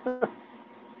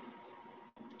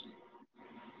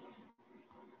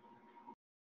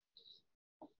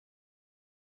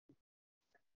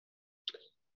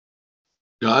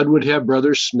 God would have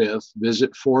Brother Smith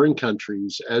visit foreign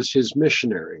countries as his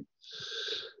missionary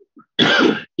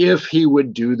if he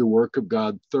would do the work of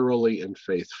God thoroughly and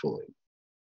faithfully.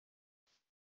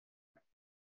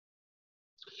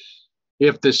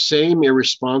 If the same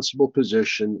irresponsible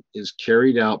position is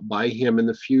carried out by him in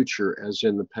the future as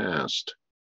in the past,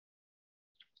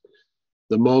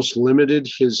 the most limited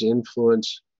his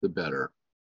influence, the better.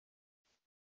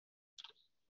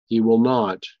 He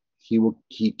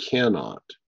cannot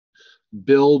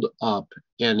build up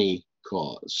any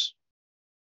cause.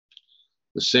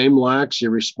 The same lax,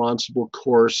 irresponsible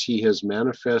course he has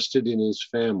manifested in his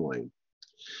family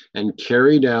and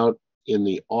carried out in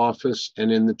the office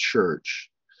and in the church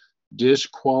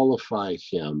disqualify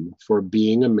him for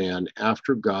being a man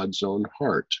after God's own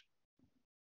heart.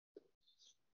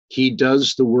 He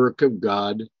does the work of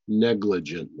God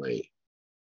negligently.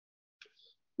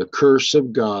 The curse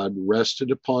of God rested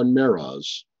upon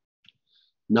Meroz,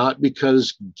 not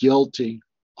because guilty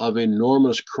of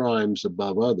enormous crimes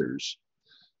above others,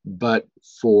 but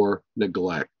for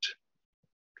neglect.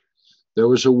 There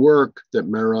was a work that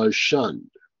Meroz shunned.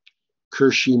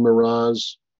 Curse ye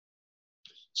Meroz,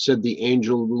 said the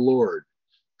angel of the Lord,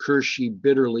 curse ye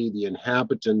bitterly the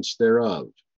inhabitants thereof,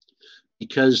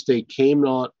 because they came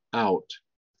not to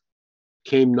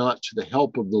the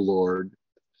help of the Lord,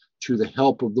 to the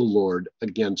help of the Lord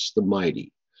against the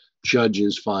mighty.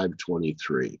 Judges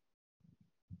 5:23.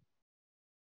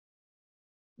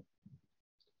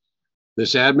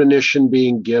 This admonition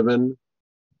being given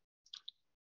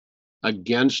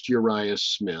against Uriah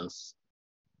Smith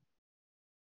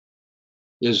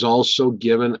is also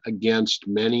given against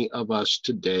many of us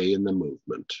today in the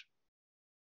movement.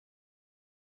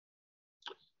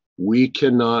 We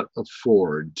cannot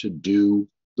afford to do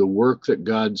the work that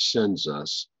God sends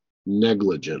us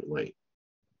negligently.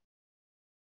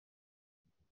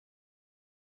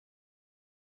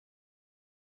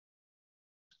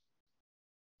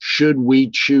 Should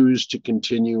we choose to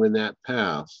continue in that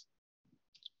path,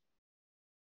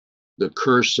 the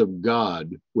curse of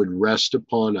God would rest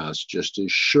upon us just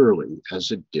as surely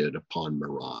as it did upon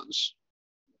Meroz.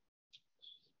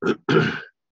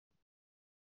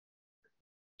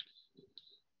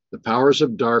 The powers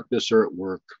of darkness are at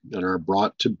work and are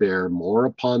brought to bear more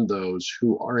upon those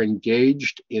who are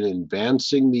engaged in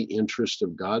advancing the interest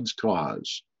of God's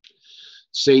cause.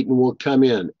 Satan will come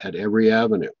in at every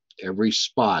avenue, every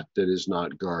spot that is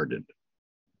not guarded.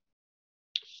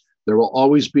 There will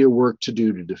always be a work to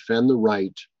do to defend the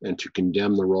right and to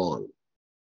condemn the wrong.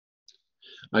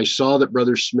 I saw that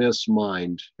Brother Smith's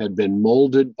mind had been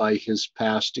molded by his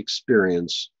past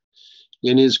experience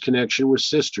in his connection with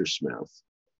Sister Smith,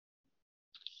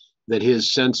 that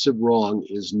his sense of wrong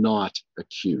is not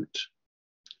acute.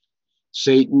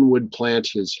 Satan would plant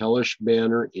his hellish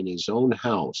banner in his own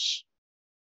house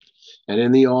and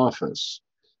in the office,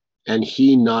 and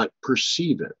he not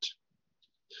perceive it,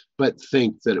 but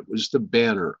think that it was the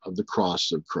banner of the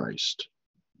cross of Christ.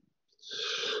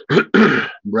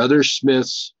 Brother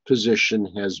Smith's position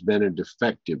has been a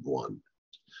defective one.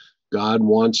 God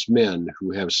wants men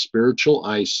who have spiritual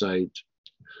eyesight,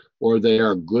 or they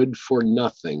are good for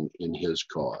nothing in his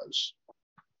cause.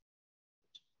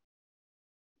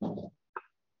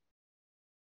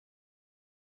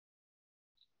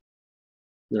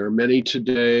 There are many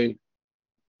today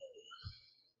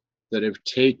that have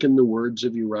taken the words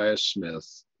of Uriah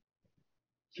Smith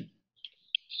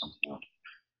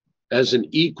as an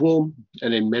equal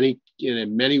and in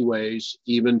many ways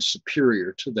even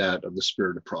superior to that of the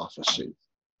spirit of prophecy.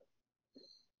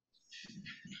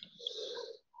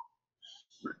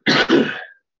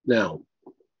 Now,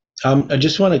 I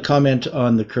just want to comment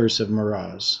on the curse of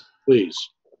Meroz. please.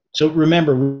 So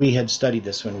remember, we had studied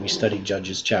this when we studied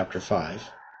Judges chapter 5.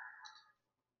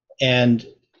 And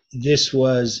this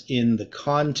was in the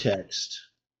context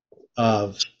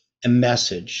of a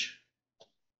message,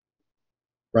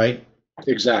 right?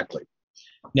 Exactly.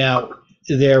 Now,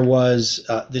 there was,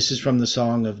 this is from the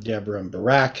Song of Deborah and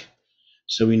Barak.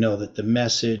 So we know that the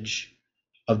message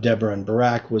of Deborah and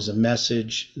Barak was a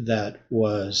message that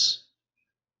was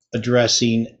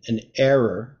addressing an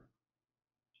error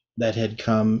that had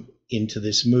come into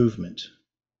this movement,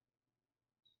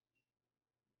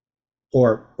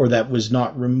 or that was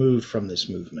not removed from this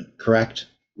movement, correct?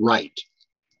 Right.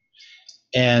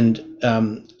 And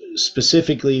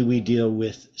specifically, we deal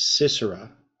with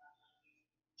Sisera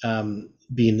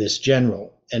being this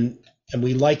general, and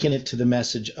we liken it to the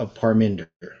message of Parminder,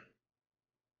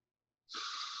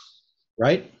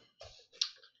 right?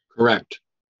 Correct.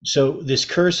 So this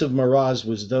curse of Meroz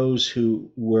was those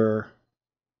who were,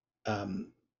 I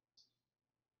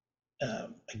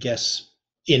guess,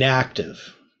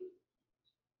 inactive,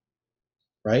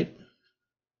 right?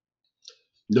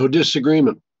 No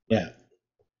disagreement. Yeah.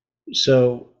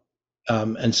 So,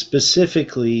 and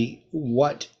specifically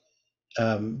what,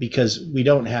 because we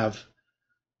don't have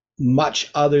much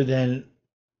other than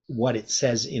what it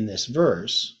says in this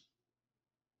verse.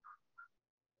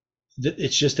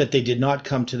 It's just that they did not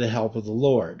come to the help of the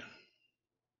Lord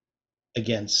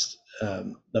against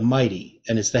the mighty,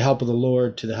 and it's the help of the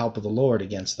Lord to the help of the Lord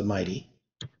against the mighty,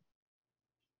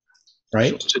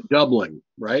 right? So it's a doubling,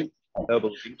 right?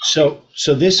 So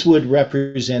this would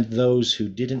represent those who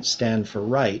didn't stand for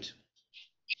right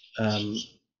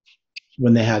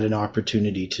when they had an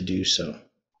opportunity to do so.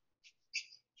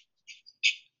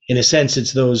 In a sense,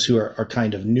 it's those who are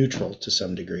kind of neutral to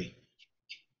some degree.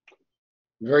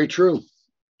 Very true.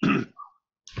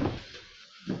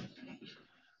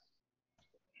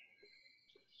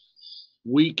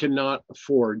 We cannot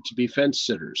afford to be fence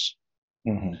sitters.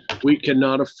 Mm-hmm. We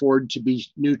cannot afford to be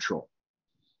neutral.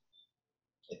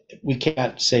 We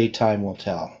can't say time will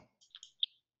tell.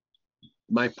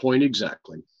 My point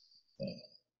exactly.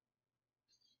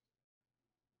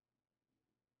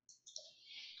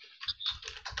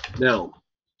 Now,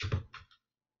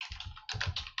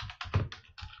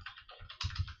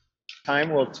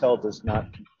 Time will tell does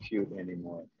not compute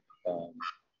anymore,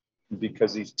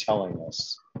 because he's telling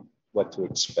us what to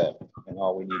expect, and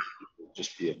all we need to do is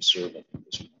just be observant at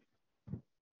this point.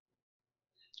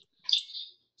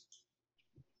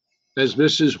 as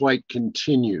Mrs. White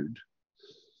continued,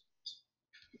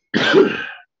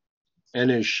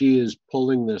 and as she is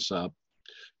pulling this up,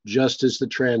 just as the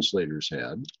translators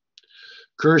had,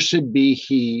 cursed be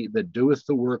he that doeth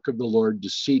the work of the Lord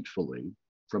deceitfully,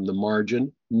 from the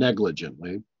margin,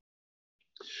 negligently,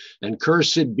 and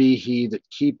cursed be he that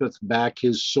keepeth back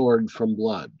his sword from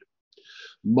blood.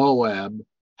 Moab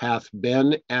hath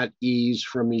been at ease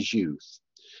from his youth,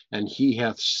 and he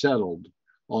hath settled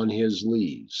on his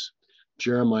lees.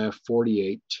 Jeremiah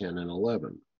 48:10 and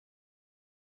 11.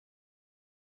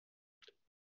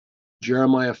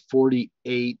 Jeremiah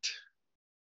 48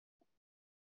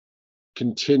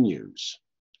 continues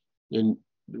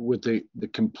with the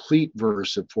complete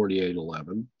verse of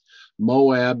 48:11.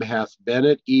 Moab hath been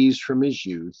at ease from his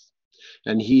youth,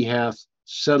 and he hath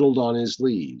settled on his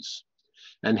lees,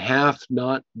 and hath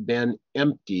not been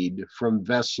emptied from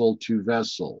vessel to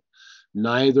vessel,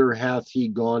 neither hath he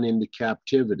gone into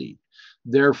captivity.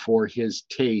 Therefore his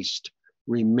taste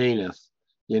remaineth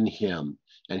in him,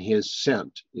 and his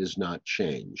scent is not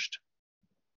changed.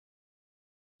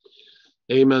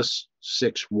 Amos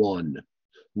 6:1.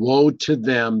 Woe to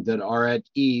them that are at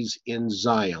ease in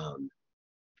Zion,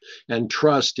 and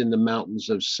trust in the mountains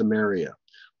of Samaria,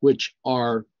 which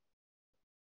are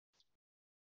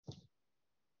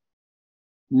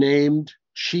named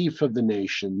chief of the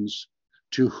nations,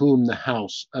 to whom the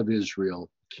house of Israel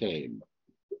came.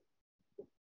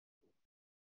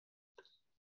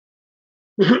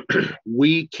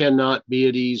 We cannot be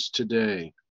at ease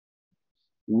today.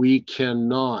 We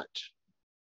cannot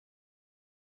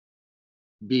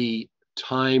be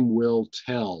time will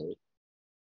tell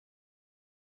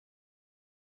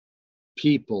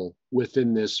people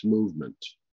within this movement.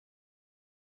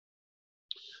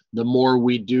 The more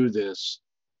we do this,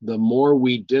 the more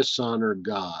we dishonor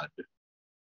God,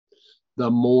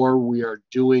 the more we are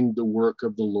doing the work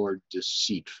of the Lord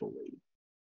deceitfully.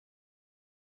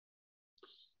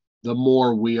 The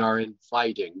more we are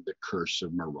inviting the curse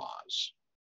of Meroz.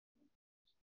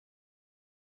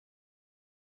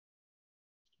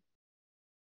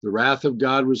 The wrath of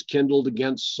God was kindled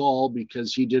against Saul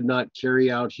because he did not carry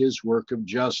out his work of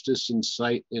justice in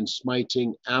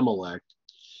smiting Amalek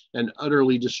and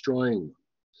utterly destroying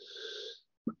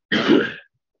them.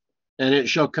 And it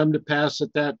shall come to pass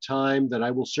at that time that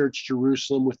I will search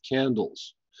Jerusalem with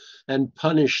candles and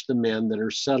punish the men that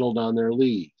are settled on their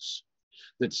lees,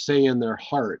 that say in their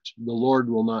heart, the Lord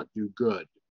will not do good,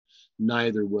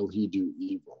 neither will he do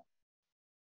evil.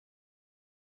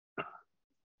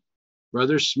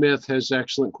 Brother Smith has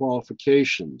excellent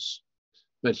qualifications,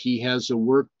 but he has a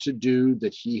work to do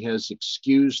that he has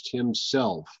excused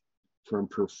himself from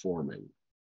performing.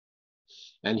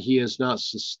 And he has not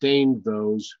sustained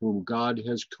those whom God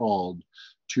has called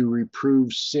to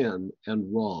reprove sin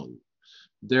and wrong.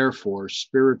 Therefore,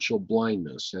 spiritual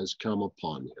blindness has come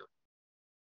upon him.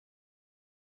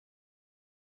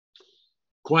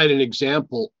 Quite an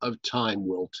example of time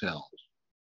will tell.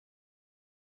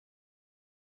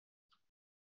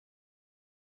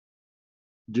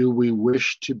 Do we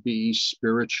wish to be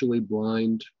spiritually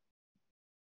blind?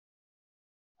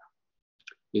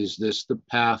 Is this the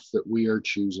path that we are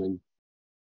choosing?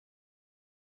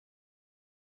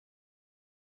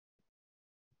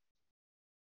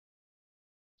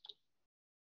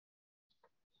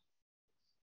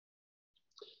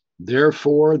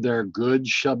 Therefore, their goods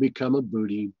shall become a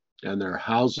booty, and their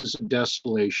houses a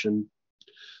desolation.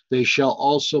 They shall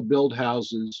also build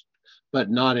houses, but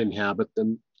not inhabit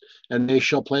them, and they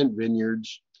shall plant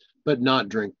vineyards, but not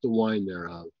drink the wine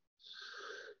thereof.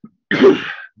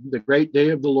 The great day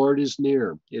of the Lord is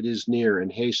near. It is near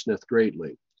and hasteneth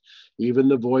greatly. Even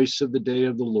the voice of the day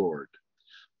of the Lord.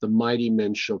 The mighty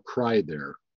men shall cry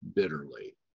there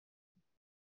bitterly.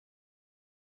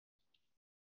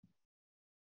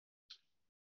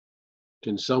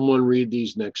 Can someone read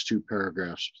these next two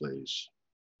paragraphs, please?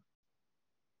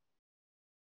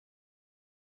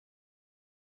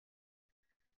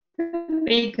 The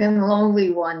meek and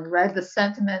lonely one read the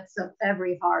sentiments of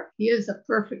every heart. He is a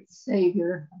perfect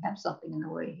Savior. I have something in the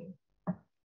way here.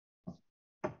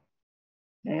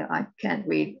 Okay, I can't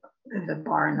read. There's a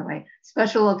bar in the way.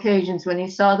 Special occasions when he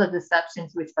saw the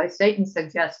deceptions which by Satan's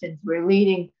suggestions were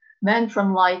leading men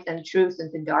from light and truth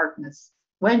into darkness.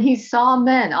 When he saw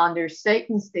men under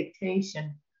Satan's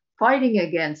dictation fighting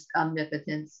against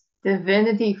omnipotence,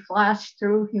 divinity flashed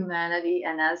through humanity,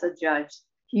 and as a judge,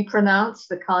 he pronounced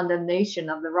the condemnation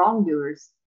of the wrongdoers.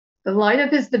 The light of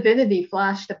his divinity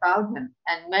flashed about him,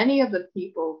 and many of the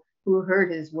people who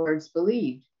heard his words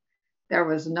believed. There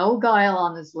was no guile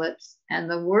on his lips, and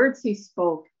the words he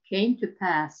spoke came to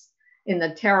pass in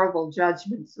the terrible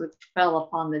judgments which fell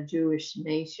upon the Jewish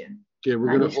nation. Okay,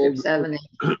 we're going to hold. 7,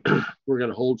 We're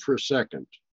going to hold for a second.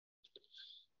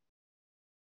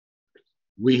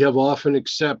 We have often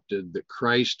accepted that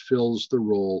Christ fills the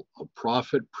role of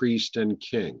prophet, priest, and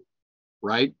king,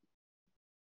 right?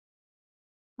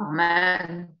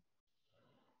 Amen.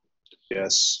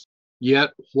 Yes.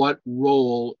 Yet, what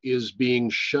role is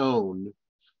being shown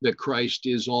that Christ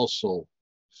is also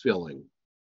filling?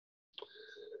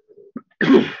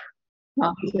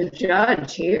 Well, he's a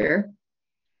judge here.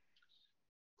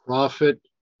 Prophet,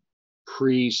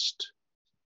 priest,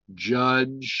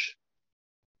 judge,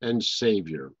 and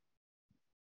savior.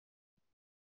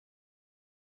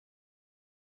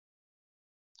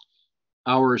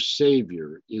 Our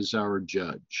Savior is our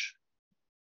judge.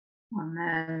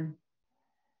 Amen.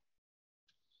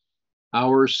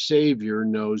 Our Savior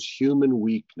knows human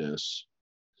weakness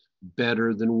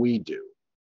better than we do.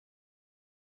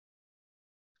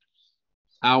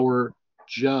 Our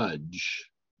judge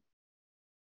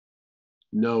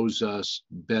knows us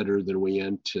better than we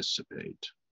anticipate.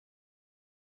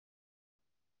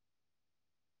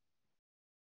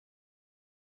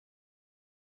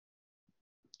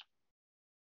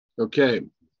 Okay,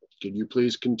 can you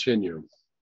please continue?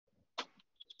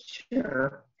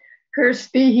 Sure.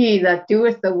 Cursed be he that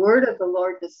doeth the word of the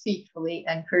Lord deceitfully,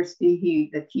 and cursed be he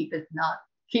that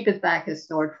keepeth back his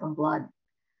sword from blood.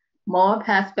 Moab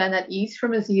hath been at ease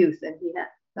from his youth, and he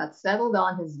hath settled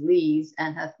on his lees,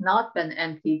 and hath not been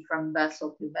emptied from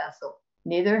vessel to vessel,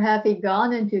 neither hath he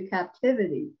gone into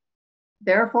captivity.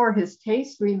 Therefore his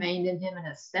taste remained in him, and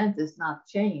his scent is not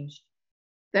changed.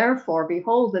 Therefore,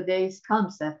 behold, the days come,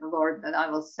 saith the Lord, that I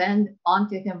will send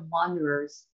unto him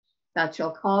wanderers, that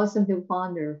shall cause him to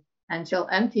wander, and shall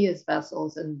empty his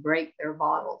vessels and break their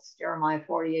bottles. Jeremiah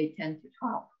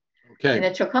 48:10-12. Okay. And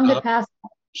it shall come to pass.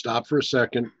 Stop for a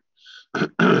second.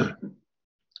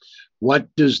 What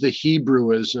does the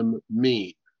Hebrewism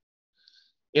mean?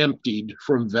 Emptied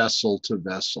from vessel to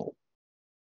vessel.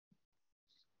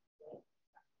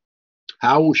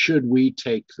 How should we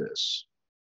take this?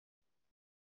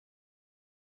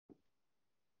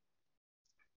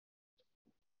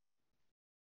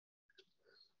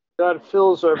 God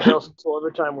fills our vessel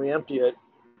every time we empty it.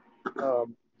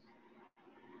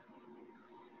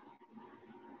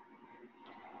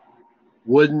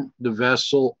 Wouldn't the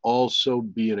vessel also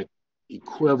be an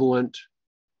equivalent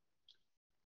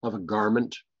of a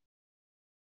garment?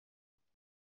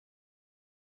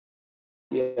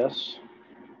 Yes.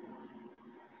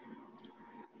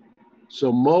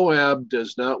 So Moab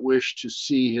does not wish to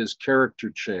see his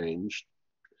character changed,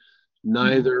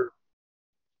 neither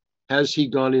has he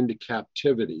gone into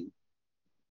captivity.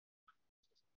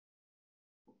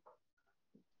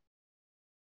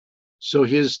 So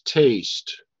his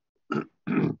taste,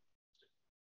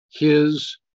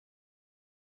 his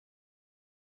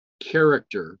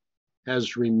character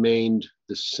has remained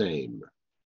the same.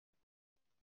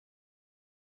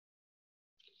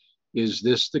 Is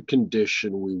this the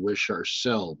condition we wish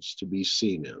ourselves to be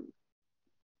seen in?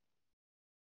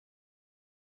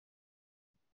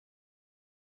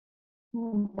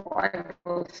 The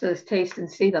Bible says, taste and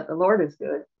see that the Lord is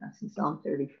good. That's in Psalm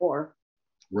 34.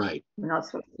 Right. We're not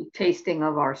supposed to be tasting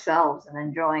of ourselves and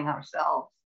enjoying ourselves,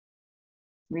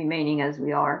 remaining as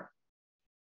we are.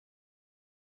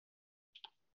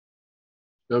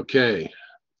 Okay.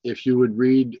 if you would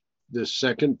read the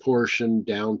second portion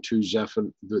down to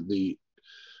the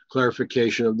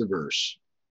clarification of the verse.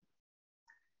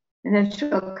 And it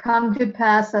shall come to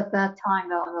pass at that time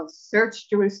that I will search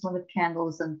Jerusalem with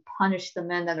candles and punish the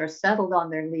men that are settled on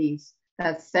their lees,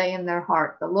 that say in their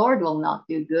heart, the Lord will not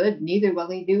do good, neither will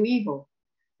he do evil.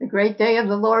 The great day of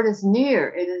the Lord is near.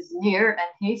 It is near and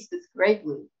hasteth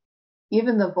greatly.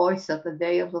 Even the voice of the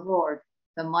day of the Lord,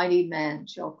 the mighty man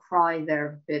shall cry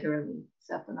there bitterly.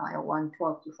 Zephaniah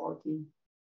 1:12-14.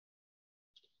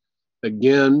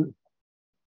 Again,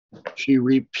 she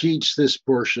repeats this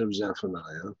portion of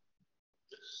Zephaniah.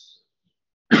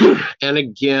 And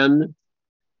again,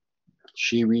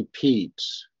 she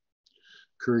repeats,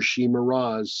 Curse ye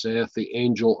Meraz, saith the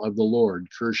angel of the Lord,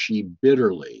 curse ye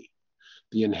bitterly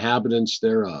the inhabitants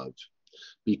thereof,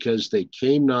 because they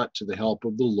came not to the help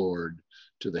of the Lord,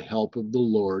 to the help of the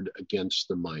Lord against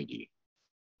the mighty.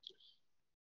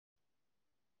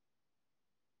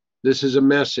 This is a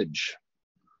message.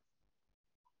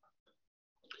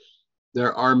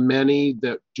 There are many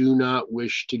that do not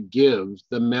wish to give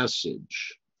the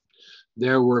message.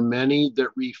 There were many that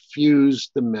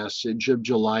refused the message of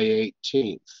July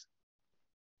 18th.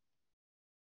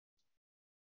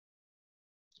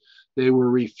 They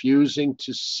were refusing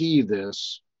to see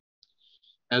this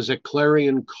as a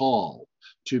clarion call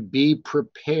to be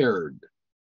prepared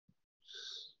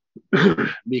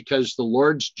because the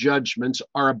Lord's judgments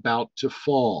are about to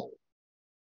fall.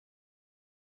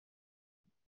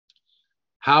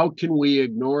 How can we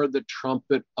ignore the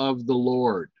trumpet of the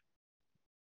Lord?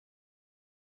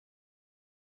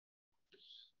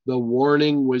 The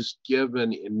warning was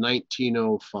given in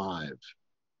 1905.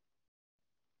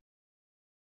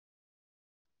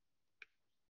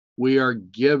 We are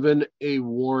given a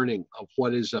warning of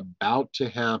what is about to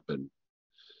happen.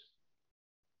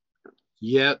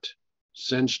 Yet,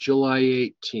 since July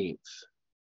 18th,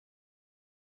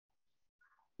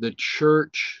 the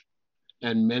church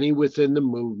and many within the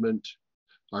movement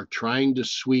are trying to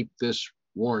sweep this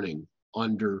warning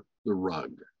under the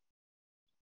rug.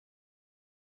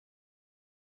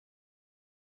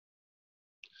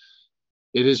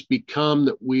 It has become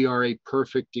that we are a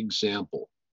perfect example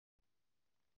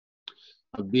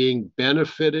of being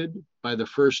benefited by the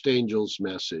first angel's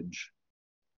message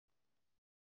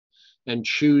and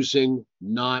choosing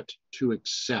not to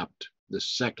accept the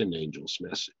second angel's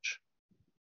message.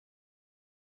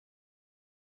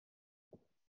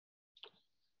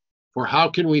 For how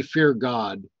can we fear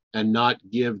God and not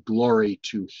give glory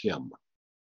to him?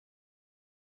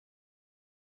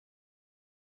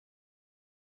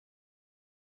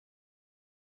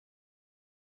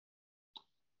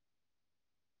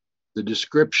 The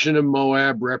description of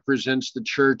Moab represents the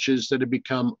churches that have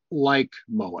become like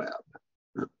Moab.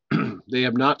 They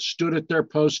have not stood at their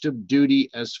post of duty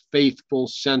as faithful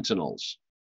sentinels.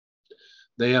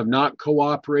 They have not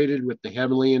cooperated with the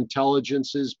heavenly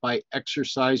intelligences by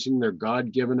exercising their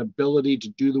God-given ability to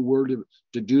do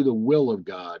the will of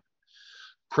God,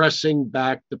 pressing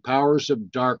back the powers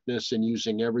of darkness and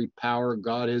using every power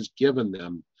God has given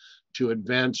them to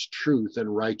advance truth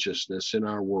and righteousness in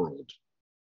our world.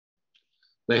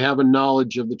 They have a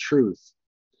knowledge of the truth,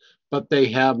 but they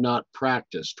have not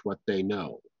practiced what they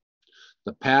know.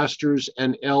 The pastors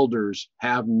and elders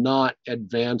have not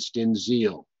advanced in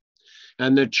zeal,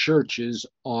 and the churches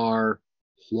are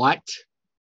what?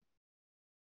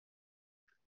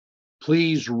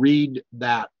 Please read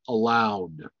that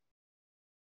aloud.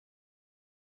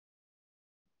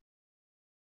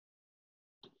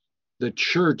 The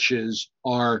churches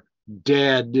are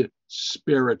dead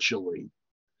spiritually.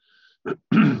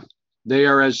 They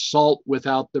are as salt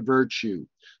without the virtue,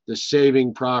 the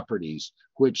saving properties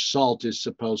which salt is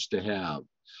supposed to have.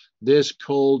 This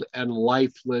cold and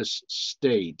lifeless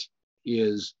state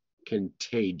is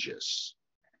contagious.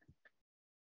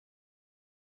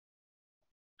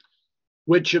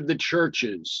 Which of the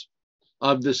churches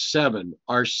of the seven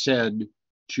are said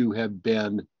to have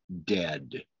been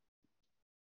dead?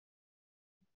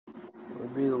 It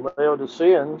would be the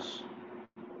Laodiceans,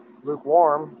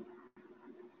 lukewarm.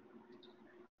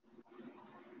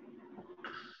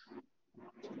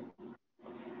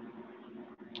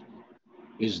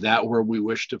 Is that where we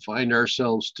wish to find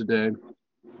ourselves today?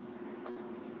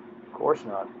 Of course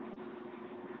not.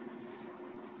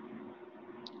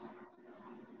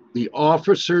 The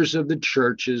officers of the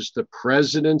churches, the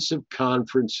presidents of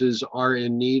conferences are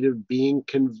in need of being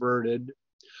converted.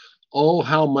 Oh,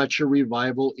 how much a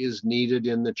revival is needed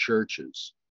in the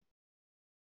churches.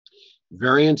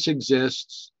 Variance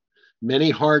exists.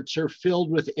 Many hearts are filled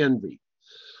with envy,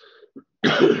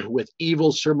 with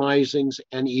evil surmisings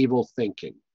and evil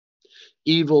thinking.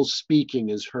 Evil speaking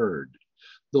is heard.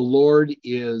 The Lord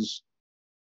is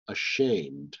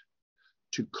ashamed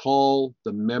to call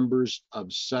the members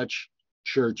of such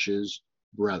churches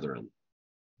brethren.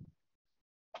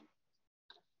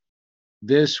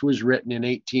 This was written in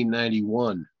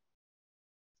 1891.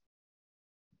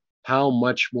 How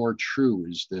much more true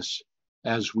is this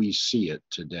as we see it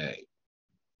today?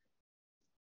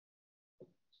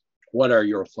 What are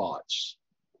your thoughts?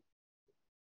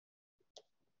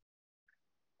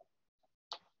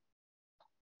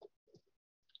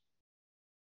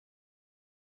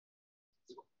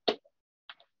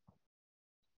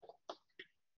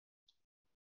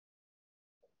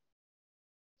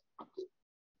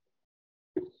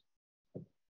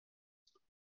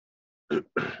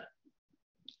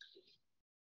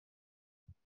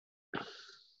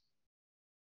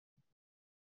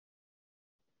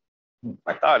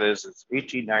 My thought is, it's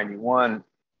 1891.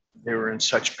 They were in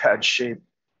such bad shape,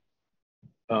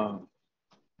 and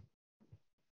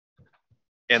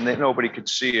that nobody could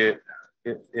see it,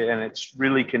 and it's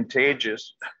really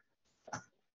contagious.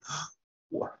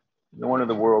 No wonder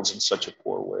the world's in such a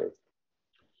poor way.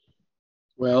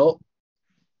 Well,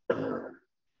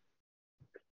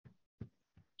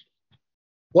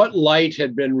 what light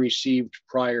had been received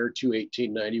prior to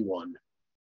 1891?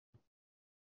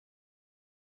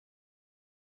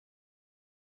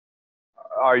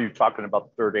 Are you talking about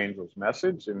the third angel's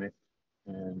message in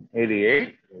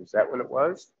 88? Is that what it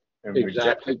was? And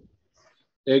Exactly.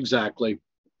 Exactly.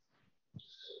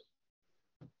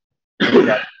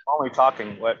 Yeah, only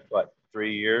talking what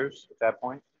 3 years at that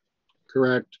point?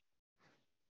 Correct.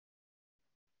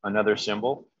 Another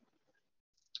symbol?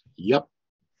 Yep.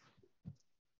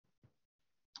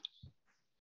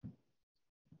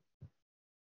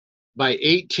 By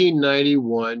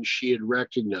 1891, she had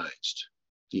recognized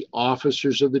the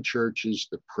officers of the churches,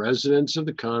 the presidents of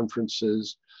the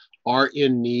conferences are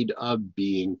in need of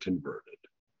being converted.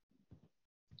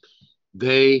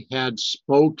 They had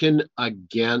spoken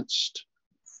against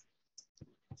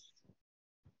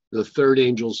the third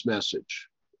angel's message.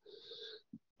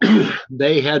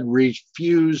 They had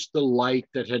refused the light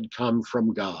that had come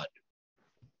from God.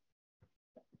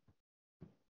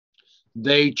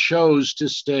 They chose to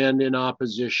stand in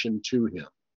opposition to him.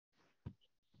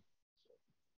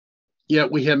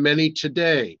 Yet we have many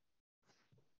today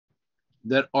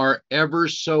that are ever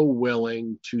so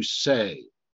willing to say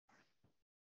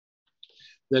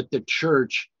that the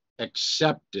church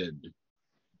accepted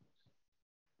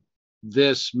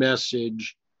this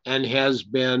message and has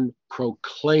been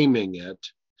proclaiming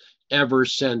it ever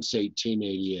since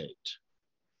 1888.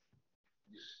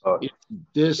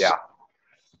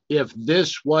 If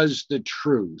this was the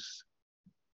truth,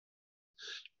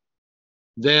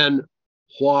 then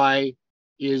why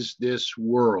is this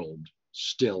world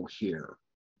still here?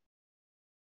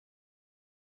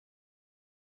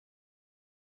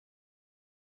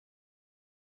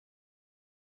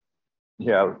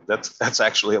 Yeah, that's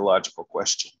actually a logical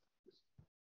question.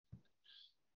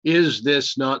 Is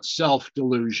this not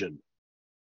self-delusion?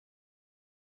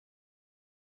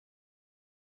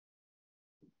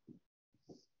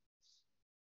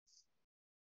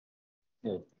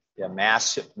 Yeah,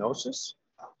 mass hypnosis?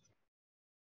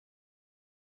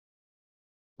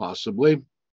 Possibly.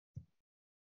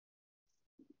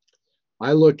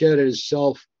 I look at it as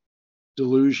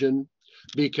self-delusion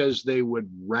because they would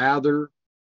rather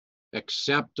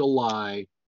accept a lie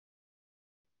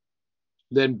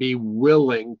than be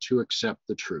willing to accept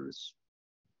the truth.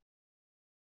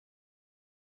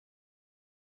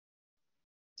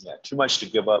 Yeah, too much to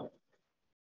give up.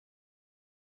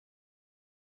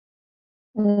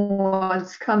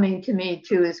 What's coming to me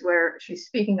too is where she's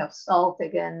speaking of salt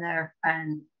again there,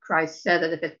 and Christ said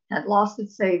that if it had lost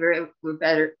its savor, it were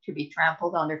better to be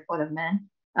trampled underfoot of men.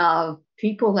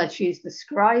 People that she's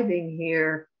describing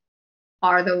here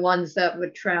are the ones that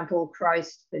would trample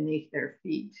Christ beneath their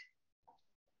feet.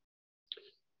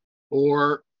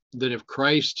 Or that if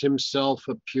Christ himself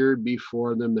appeared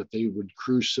before them, that they would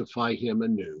crucify him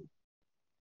anew.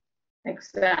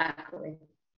 Exactly.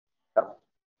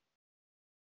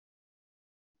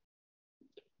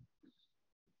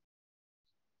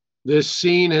 This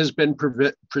scene has been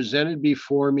presented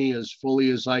before me as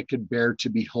fully as I could bear to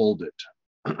behold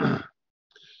it.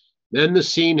 Then the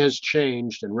scene has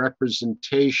changed, and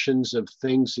representations of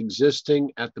things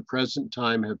existing at the present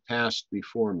time have passed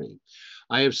before me.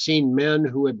 I have seen men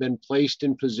who have been placed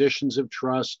in positions of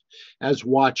trust as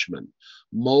watchmen,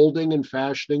 molding and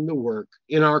fashioning the work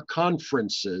in our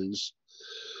conferences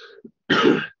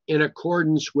in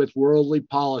accordance with worldly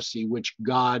policy, which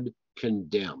God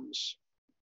condemns.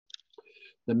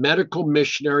 The medical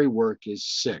missionary work is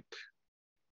sick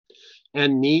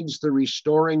and needs the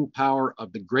restoring power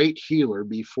of the great healer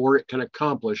before it can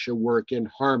accomplish a work in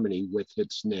harmony with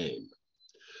its name.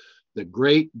 The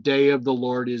great day of the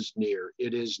Lord is near,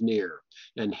 it is near,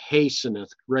 and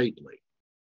hasteneth greatly.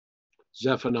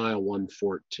 Zephaniah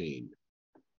 1:14.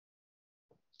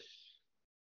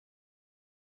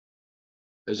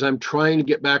 As I'm trying to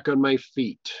get back on my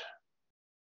feet,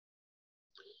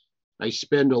 I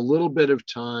spend a little bit of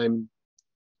time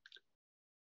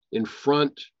in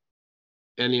front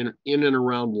and in and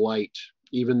around light,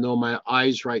 even though my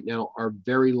eyes right now are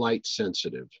very light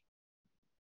sensitive.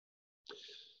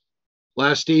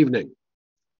 Last evening,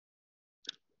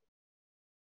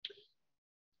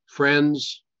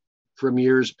 friends from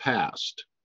years past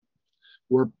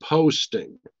were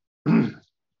posting on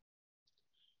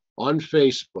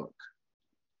Facebook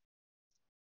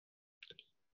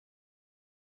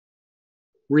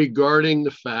regarding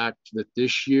the fact that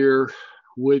this year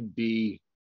would be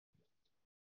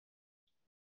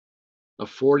a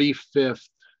 45th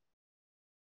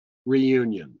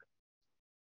reunion.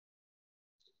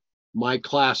 My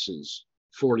class's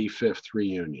 45th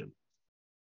reunion.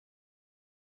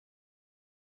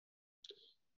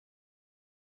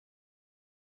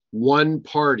 One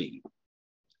party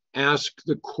asked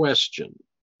the question,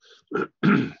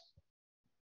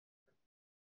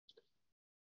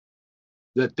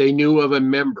 that they knew of a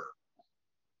member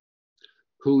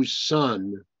whose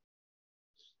son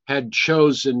had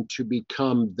chosen to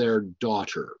become their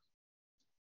daughter.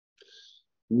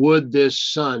 Would this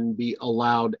son be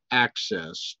allowed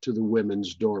access to the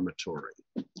women's dormitory?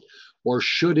 Or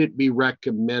should it be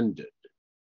recommended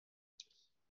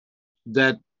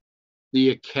that the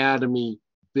academy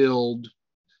build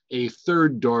a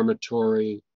third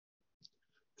dormitory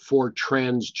for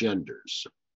transgenders?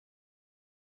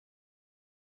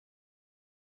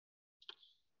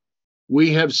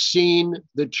 We have seen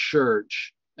the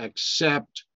church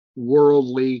accept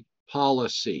worldly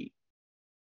policy.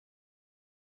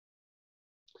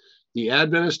 The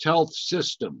Adventist health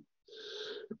system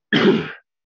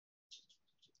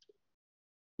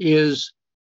is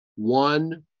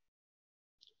one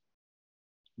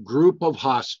group of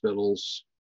hospitals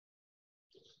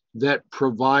that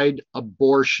provide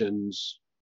abortions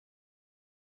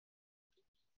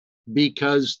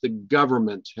because the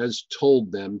government has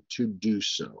told them to do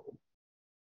so.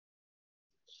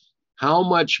 How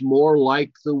much more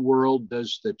like the world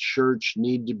does the church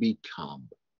need to become?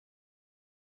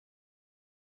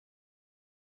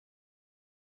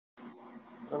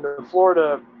 And the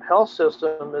Florida health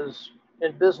system is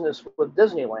in business with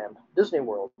Disneyland, Disney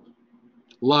World.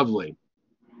 Lovely.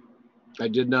 I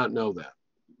did not know that.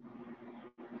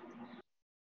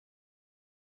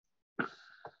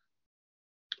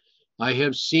 I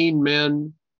have seen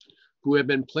men who have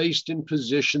been placed in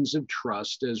positions of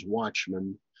trust as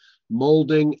watchmen,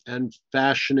 molding and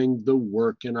fashioning the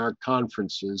work in our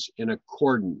conferences in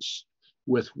accordance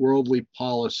with worldly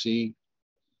policy,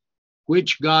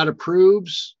 which God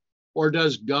approves, or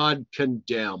does God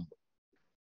condemn?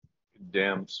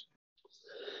 Condemns.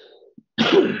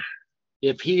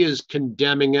 If he is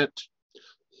condemning it,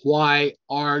 why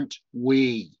aren't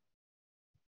we?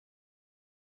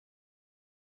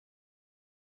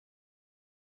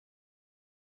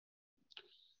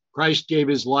 Christ gave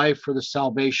his life for the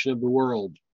salvation of the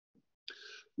world.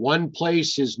 One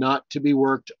place is not to be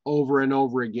worked over and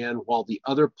over again, while the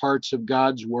other parts of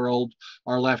God's world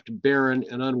are left barren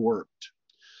and unworked.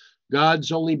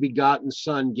 God's only begotten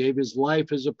Son gave his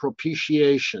life as a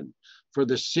propitiation for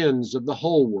the sins of the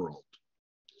whole world.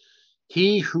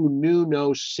 He who knew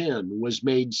no sin was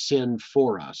made sin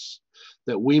for us,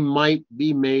 that we might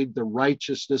be made the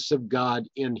righteousness of God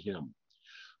in him.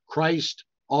 Christ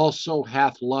also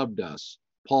hath loved us,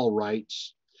 Paul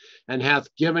writes, and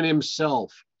hath given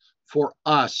himself for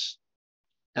us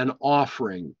an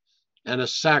offering and a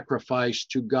sacrifice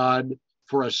to God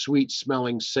for a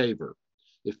sweet-smelling savor.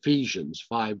 Ephesians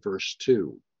 5, verse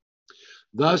 2.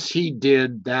 Thus he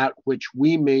did that which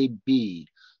we may be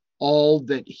all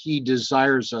that he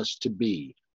desires us to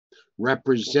be,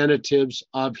 representatives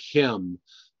of him,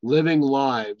 living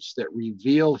lives that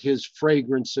reveal his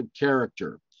fragrance of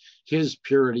character, his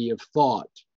purity of thought.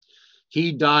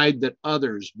 He died that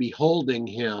others, beholding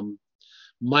him,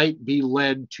 might be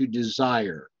led to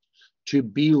desire to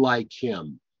be like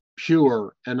him,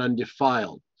 pure and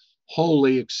undefiled,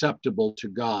 wholly acceptable to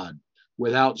God,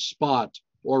 without spot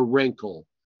or wrinkle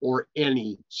or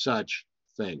any such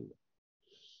thing.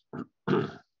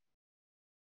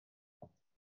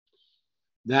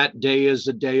 That day is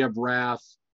a day of wrath,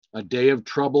 a day of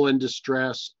trouble and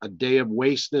distress, a day of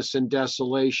wasteness and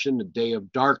desolation, a day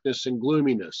of darkness and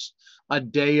gloominess, a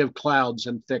day of clouds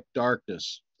and thick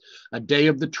darkness, a day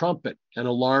of the trumpet and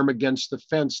alarm against the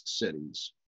fenced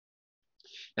cities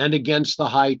and against the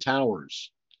high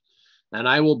towers. And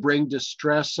I will bring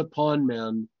distress upon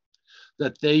men,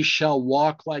 that they shall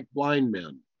walk like blind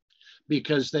men,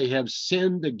 because they have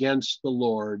sinned against the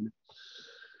Lord,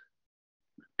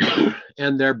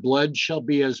 and their blood shall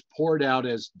be as poured out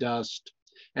as dust,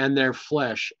 and their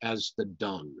flesh as the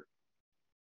dung.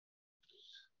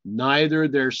 Neither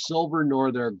their silver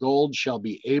nor their gold shall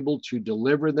be able to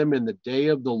deliver them in the day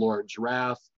of the Lord's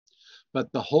wrath,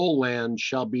 but the whole land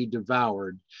shall be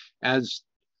devoured as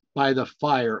by the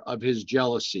fire of his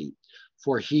jealousy,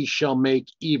 for he shall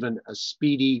make even a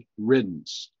speedy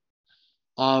riddance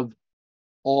of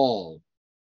all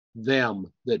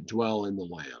them that dwell in the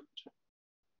land.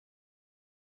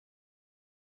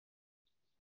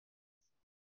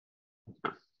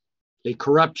 A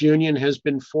corrupt union has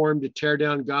been formed to tear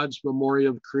down God's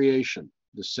memorial of creation,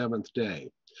 the seventh day,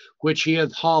 which he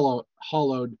hath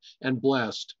hallowed and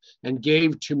blessed, and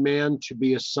gave to man to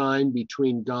be a sign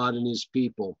between God and his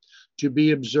people, to be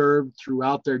observed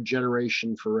throughout their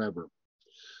generation forever.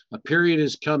 A period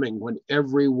is coming when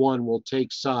every one will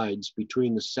take sides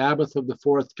between the Sabbath of the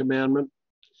fourth commandment,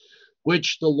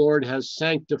 which the Lord has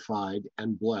sanctified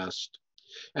and blessed,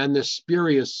 and the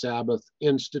spurious Sabbath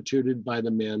instituted by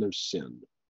the man of sin.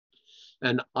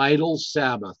 An idol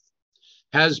Sabbath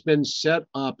has been set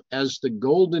up as the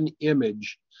golden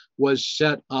image was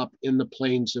set up in the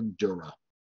plains of Dura.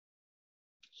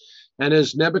 And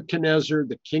as Nebuchadnezzar,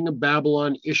 the king of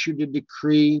Babylon, issued a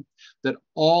decree that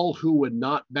all who would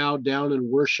not bow down and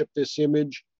worship this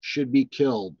image should be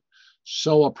killed,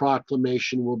 so a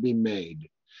proclamation will be made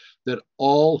that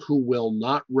all who will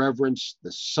not reverence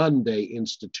the Sunday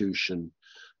institution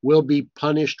will be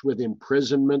punished with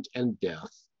imprisonment and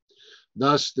death.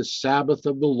 Thus the Sabbath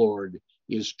of the Lord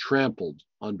is trampled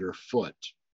underfoot.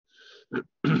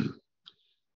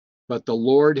 But the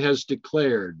Lord has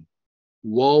declared,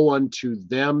 woe unto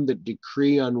them that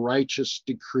decree unrighteous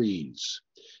decrees,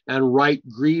 and write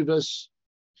grievousness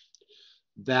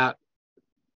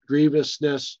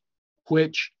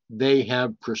which they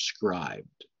have prescribed.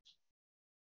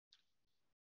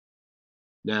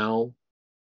 Now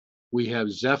we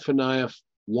have Zephaniah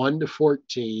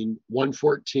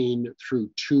 1:14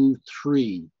 through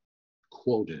 2:3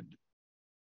 quoted.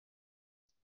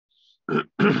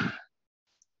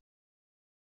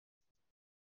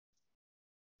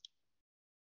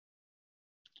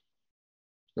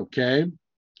 Okay,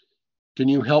 can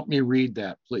you help me read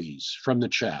that, please, from the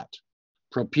chat?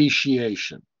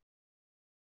 Propitiation.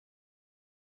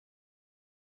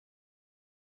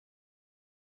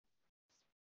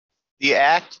 The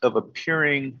act of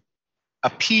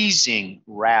appeasing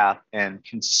wrath and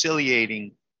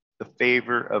conciliating the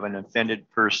favor of an offended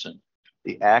person.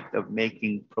 The act of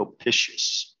making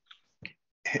propitious.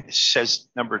 It says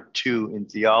number 2 in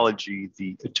theology,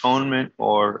 the atonement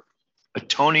or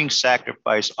atoning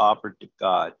sacrifice offered to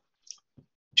God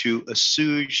to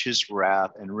assuage his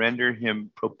wrath and render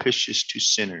him propitious to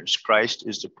sinners. Christ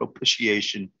is the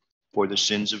propitiation for the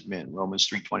sins of men. Romans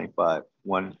 3:25,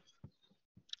 1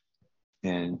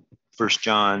 and 1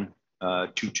 John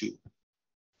 2:2.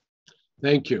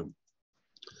 Thank you.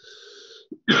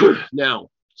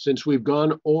 Now, since we've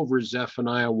gone over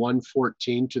Zephaniah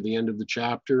 1:14 to the end of the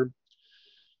chapter,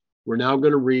 we're now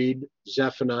going to read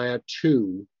Zephaniah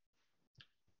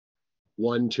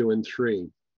 2:1, 2, and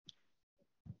 3.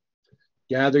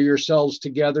 Gather yourselves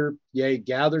together, yea,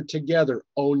 gather together,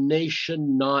 O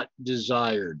nation not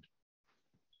desired.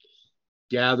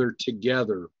 Gather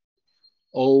together,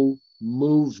 O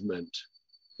movement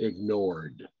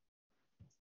ignored.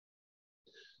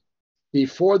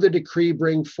 Before the decree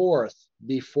bring forth,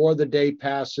 before the day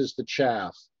passes the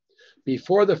chaff,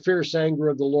 before the fierce anger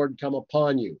of the Lord come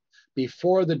upon you,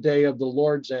 before the day of the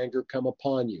Lord's anger come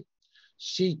upon you.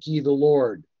 Seek ye the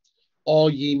Lord, all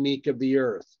ye meek of the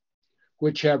earth,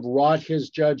 which have wrought his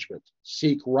judgment.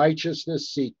 Seek righteousness,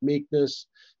 seek meekness.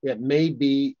 It may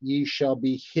be ye shall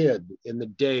be hid in the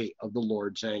day of the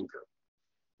Lord's anger.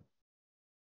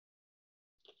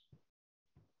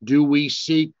 Do we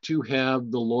seek to have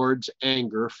the Lord's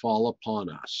anger fall upon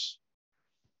us?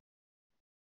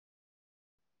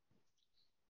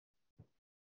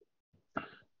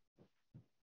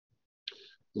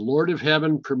 The Lord of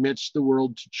heaven permits the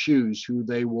world to choose who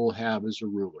they will have as a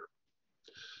ruler.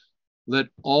 Let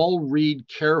all read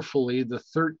carefully the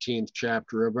 13th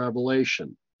chapter of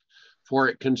Revelation, for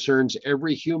it concerns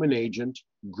every human agent,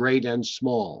 great and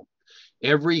small,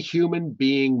 Every human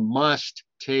being must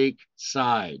take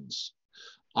sides,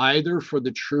 either for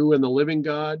the true and the living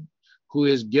God, who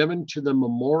has given to the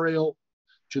world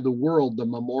the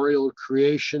memorial of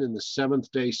creation in the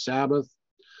seventh-day Sabbath,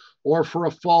 or for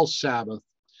a false Sabbath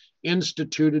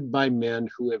instituted by men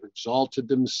who have exalted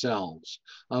themselves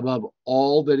above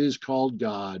all that is called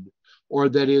God or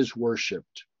that is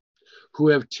worshipped, who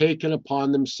have taken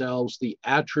upon themselves the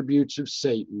attributes of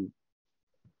Satan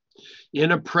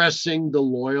in oppressing the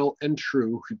loyal and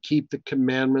true who keep the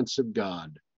commandments of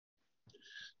God.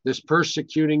 This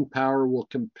persecuting power will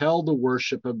compel the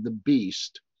worship of the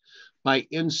beast by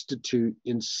insisting,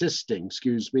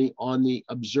 on the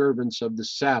observance of the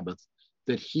Sabbath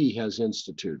that he has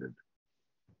instituted.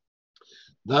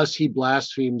 Thus he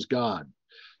blasphemes God,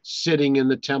 sitting in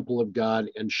the temple of God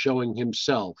and showing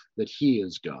himself that he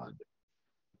is God.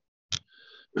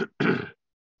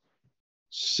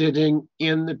 Sitting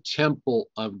in the temple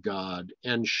of God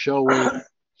and showing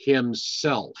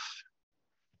himself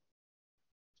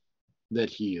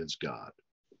that he is God.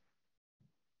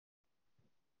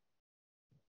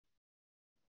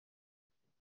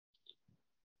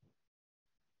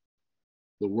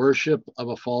 The worship of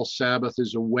a false Sabbath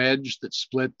is a wedge that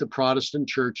split the Protestant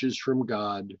churches from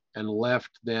God and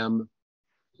left them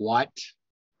what?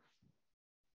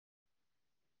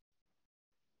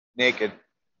 Naked.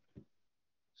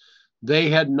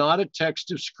 They had not a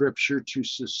text of scripture to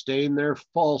sustain their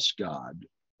false God,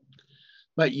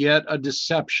 but yet a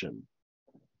deception,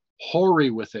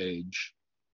 hoary with age,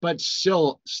 but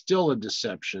still a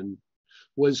deception,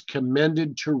 was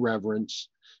commended to reverence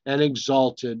and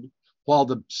exalted, while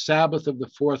the Sabbath of the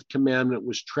fourth commandment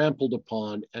was trampled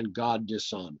upon and God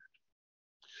dishonored.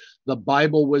 The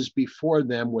Bible was before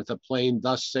them with a plain,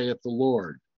 "Thus saith the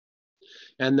Lord,"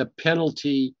 and the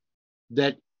penalty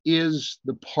that is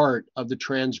the part of the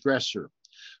transgressor.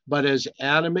 But as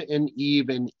Adam and Eve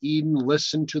in Eden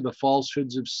listened to the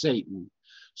falsehoods of Satan,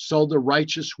 so the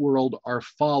righteous world are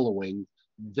following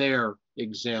their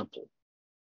example.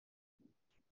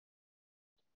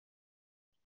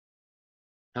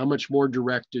 How much more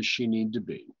direct does she need to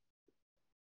be?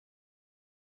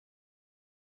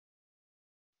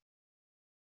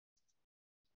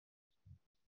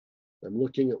 I'm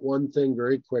looking at one thing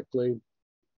very quickly.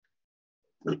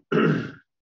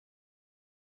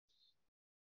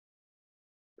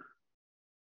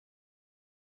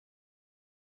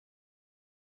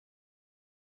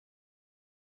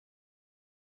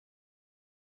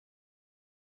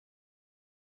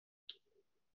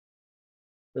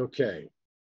 Okay.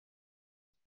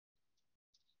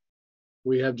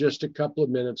 We have just a couple of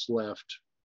minutes left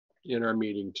in our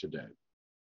meeting today.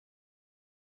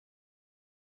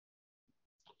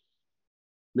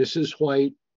 Mrs.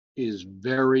 White is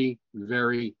very,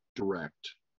 very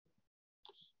direct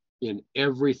in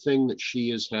everything that she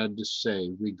has had to say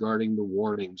regarding the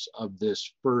warnings of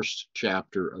this first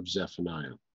chapter of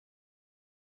Zephaniah.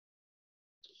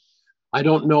 I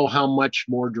don't know how much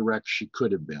more direct she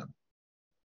could have been.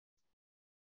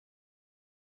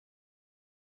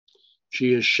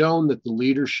 She has shown that the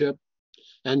leadership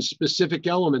and specific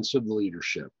elements of the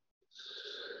leadership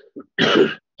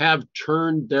have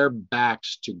turned their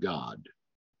backs to God.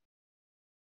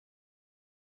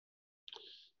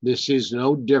 This is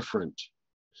no different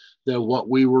than what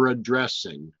we were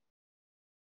addressing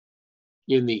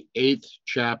in the 8th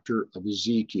chapter of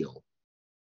Ezekiel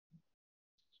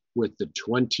with the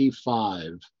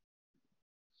 25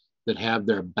 that have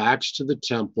their backs to the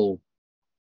temple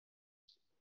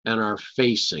and are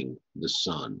facing the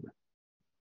sun.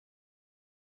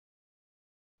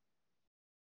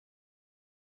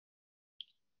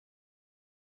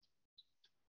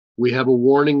 We have a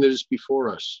warning that is before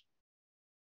us.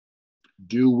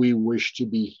 Do we wish to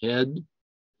be hid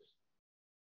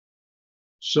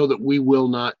so that we will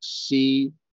not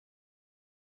see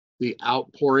the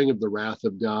outpouring of the wrath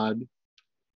of God?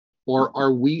 Or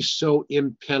are we so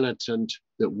impenitent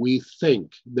that we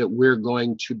think that we're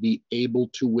going to be able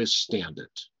to withstand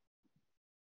it?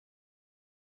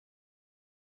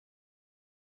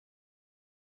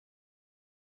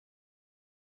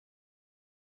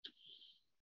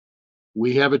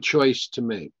 We have a choice to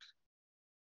make.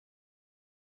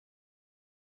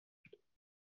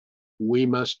 We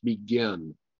must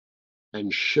begin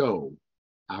and show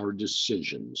our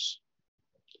decisions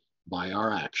by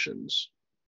our actions.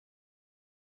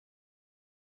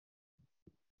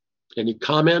 Any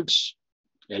comments?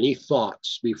 Any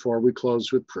thoughts before we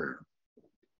close with prayer?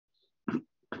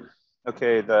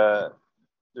 Okay,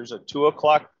 there's a 2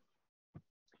 o'clock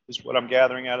is what I'm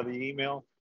gathering out of the email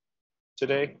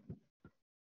today.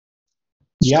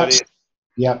 Yep. Study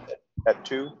Yep. at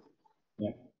 2. Yeah.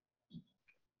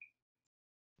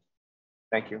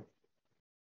 Thank you.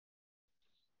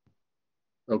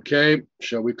 Okay,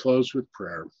 shall we close with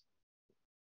prayer?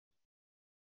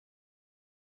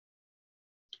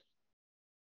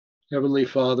 Heavenly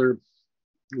Father,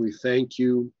 we thank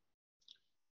you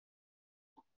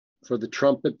for the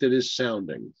trumpet that is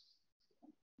sounding.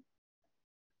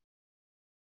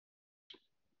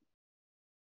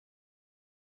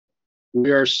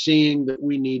 We are seeing that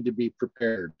we need to be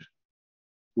prepared.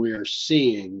 We are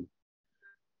seeing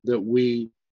that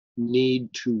we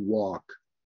need to walk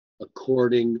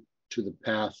according to the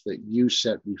path that you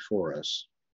set before us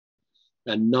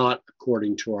and not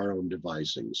according to our own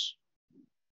devisings.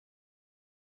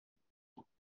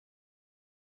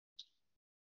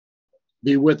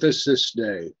 Be with us this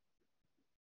day.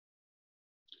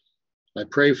 I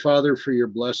pray, Father, for your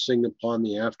blessing upon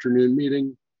the afternoon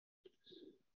meeting.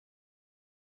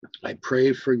 I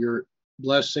pray for your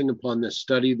blessing upon the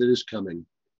study that is coming.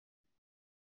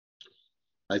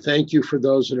 I thank you for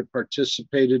those that have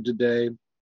participated today.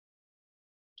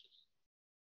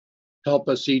 Help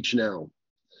us each now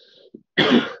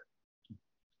that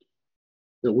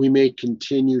we may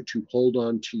continue to hold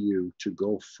on to you, to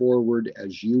go forward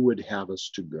as you would have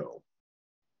us to go.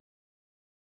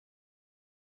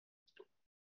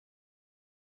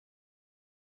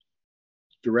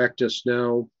 Direct us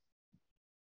now.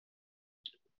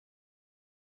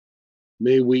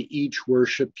 May we each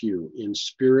worship you in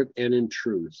spirit and in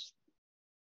truth.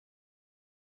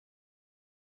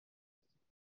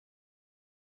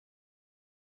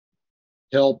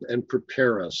 Help and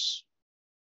prepare us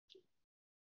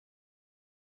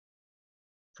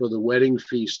for the wedding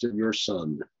feast of your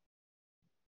Son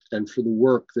and for the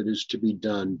work that is to be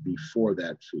done before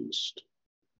that feast.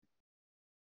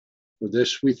 For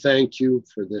this we thank you,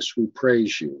 for this we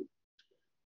praise you.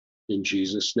 In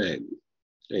Jesus' name,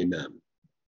 amen.